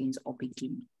starting things up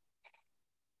again.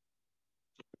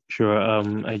 Sure.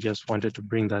 I just wanted to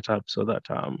bring that up so that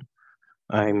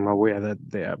I'm aware that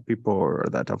there are people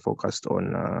that are focused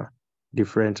on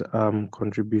different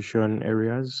contribution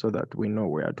areas, so that we know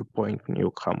where to point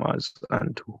newcomers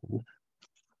and to who.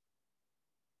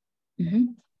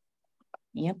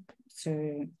 Yep.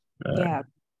 So yeah,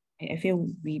 I feel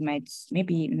we might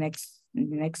maybe in the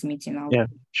next meeting.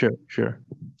 Sure.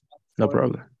 No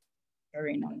problem.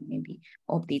 Maybe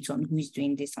updates on who's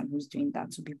doing this and who's doing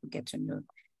that, so people get to know.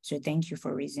 So thank you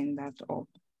for raising that up.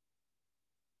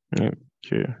 Yeah,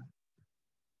 sure.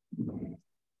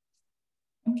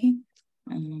 Okay.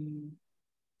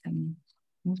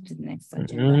 Move to the next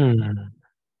agenda.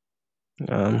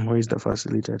 Who is the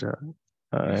facilitator?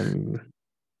 And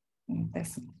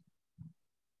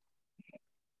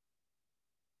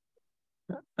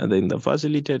then the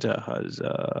facilitator has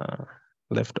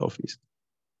left office.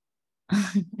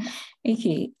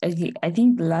 Okay. I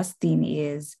think the last thing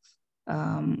is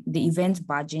the event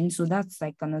badging. So that's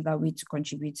like another way to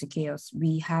contribute to CHAOSS.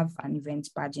 We have an event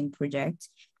badging project,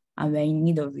 and we're in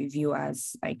need of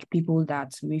reviewers, like people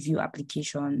that review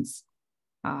applications.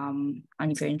 And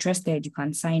if you're interested, you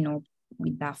can sign up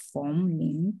with that form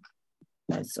link.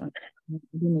 That's on, I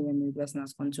don't know when the person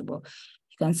has gone to, but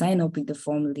you can sign up with the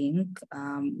form link.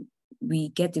 We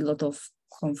get a lot of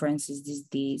conferences these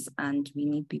days, and we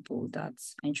need people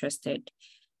that's interested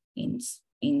in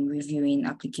reviewing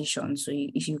applications. So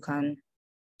if you can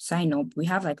sign up, we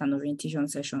have like an orientation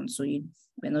session, so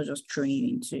we're not just throwing you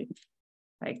into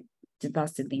like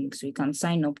that's the link. So you can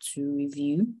sign up to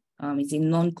review. It's a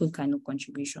non-code kind of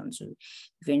contribution. So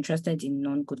if you're interested in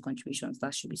non-code contributions,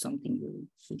 that should be something you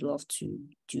would love to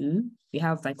do. We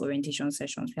have like orientation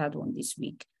sessions. We had one this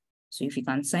week. So if you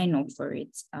can sign up for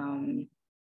it,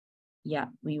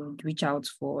 we would reach out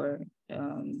for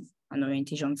an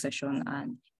orientation session,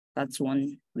 and that's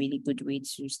one really good way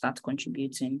to start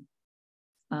contributing.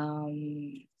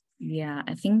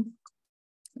 I think,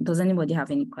 does anybody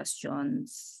have any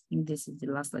questions? I think this is the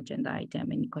last agenda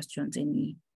item. Any questions,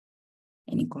 any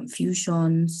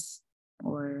confusions,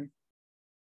 or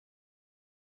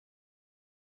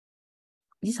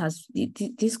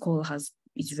this call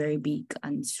it's very big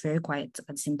and it's very quiet at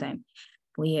the same time.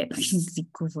 But yeah, please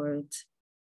go for it.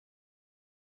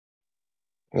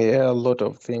 Yeah, a lot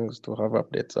of things to have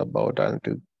updates about and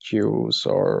to choose,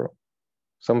 or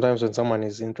sometimes when someone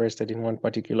is interested in one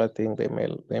particular thing, they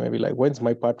may be like, when's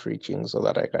my part reaching, so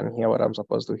that I can hear what I'm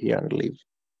supposed to hear and leave.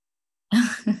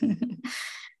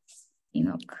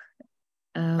 Enoch.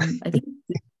 I think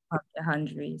you have your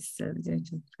hand raised, so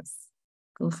just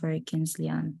go for it, Kingsley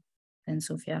and then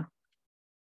Sophia.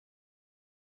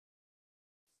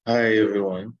 Hi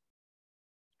everyone.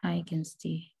 Hi,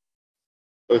 Kingsley.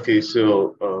 Okay,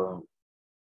 so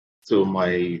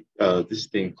my this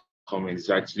thing comment is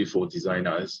actually for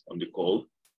designers on the call.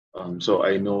 So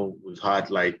I know we've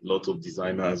had like lots of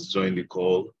designers join the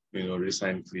call,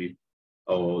 recently,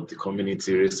 or the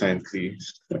community recently.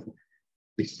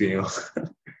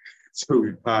 So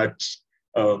we've had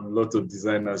lots of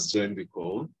designers join the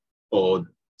call, or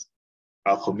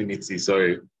our community,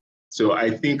 sorry. So I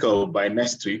think by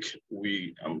next week,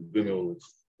 I'm going to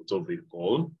put up a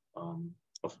call,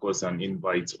 of course, an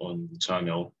invite on the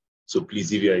channel. So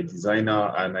please, if you're a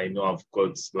designer, and I know I've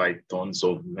got like tons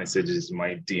of messages in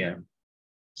my DM.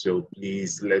 So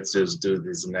please, let's just do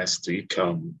this next week.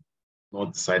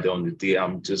 Not decided on the day.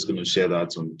 I'm just going to share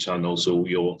that on the channel so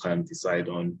we all can decide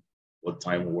on what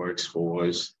time works for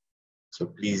us. So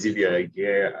please, if you're a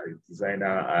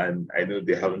designer, and I know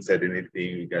they haven't said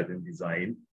anything regarding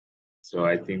design, so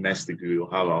I think next week we will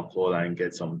have our call and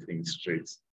get something straight.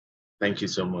 Thank you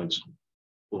so much.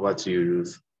 Over to you,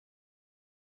 Ruth.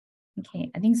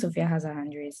 Okay, I think Sophia has a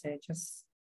hand raised, so just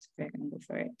Sophia can go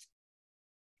for it.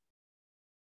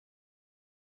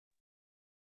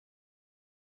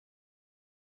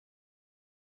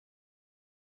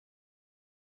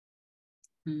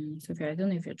 Sophia, I don't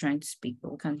know if you're trying to speak,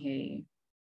 but we can't hear you.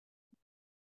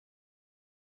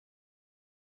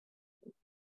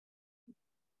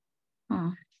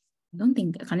 Oh, I don't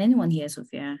think, can anyone hear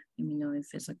Sophia? Let me know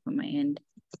if it's like from my end.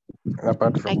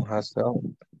 Apart from herself.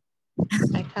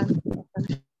 I can't.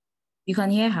 You can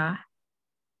hear her?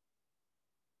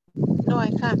 No, I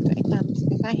can't. I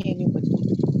can't hear anybody.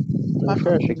 I'm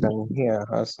sure she can hear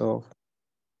herself.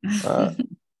 Can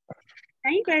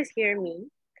you guys hear me?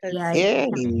 Yeah.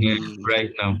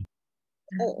 Right now.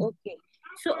 Oh, okay.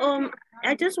 So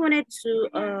I just wanted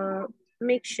to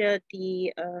make sure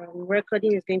the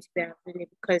recording is going to be available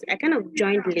because I kind of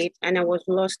joined late and I was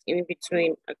lost in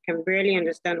between. I can barely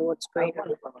understand what's going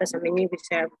on because I'm a new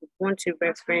so I want to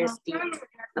reference the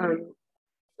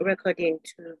recording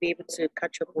to be able to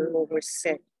catch up on what was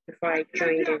said before I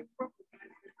joined in.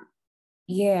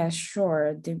 Yeah,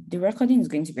 sure. The recording is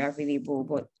going to be available,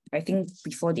 but I think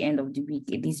before the end of the week,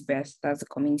 Elizabeth, that's the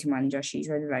community manager, she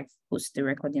usually like posts the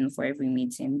recording for every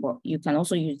meeting. But you can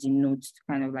also use the notes to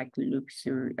kind of like look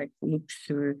through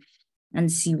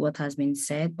and see what has been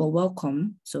said. But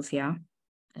welcome, Sophia.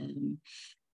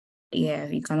 Yeah,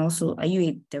 you can also, are you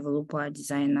a developer,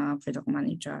 designer, product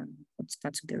manager? What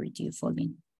category do you fall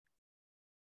in?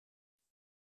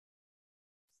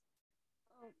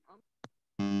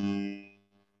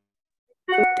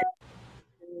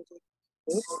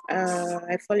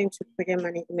 I fall into project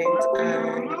management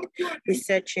and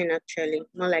researching, actually,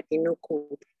 more like a no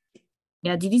code.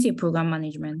 Yeah, did you say program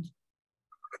management?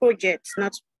 Projects,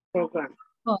 not program.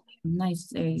 Oh,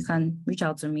 nice. You can reach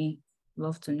out to me.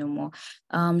 Love to know more.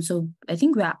 So I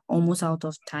think we are almost out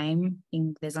of time. I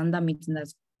think there's another meeting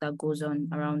that goes on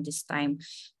around this time,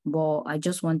 but I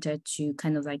just wanted to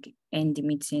kind of like end the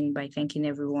meeting by thanking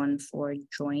everyone for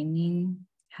joining.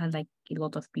 I had like a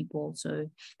lot of people, so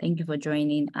thank you for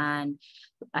joining. And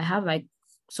I have like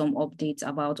some updates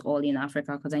about All in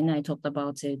Africa because I know I talked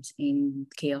about it in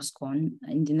CHAOSScon.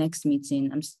 In the next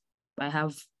meeting, I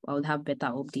would have better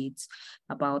updates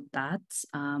about that.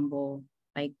 But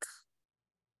like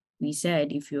we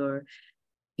said, if you're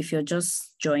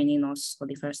just joining us for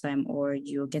the first time or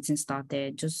you're getting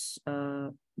started, just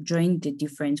join the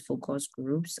different focus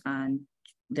groups and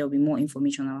there'll be more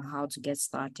information on how to get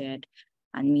started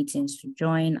and meetings to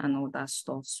join and all that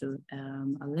stuff. So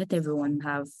I'll let everyone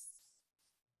have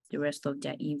the rest of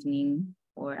their evening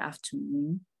or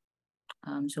afternoon.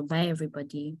 So bye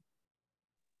everybody.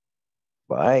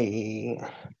 Bye.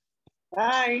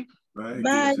 Bye. Bye.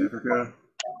 Bye. South Africa.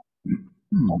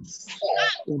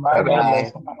 Bye,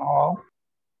 Bye.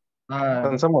 bye.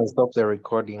 Can someone stop the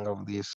recording of this?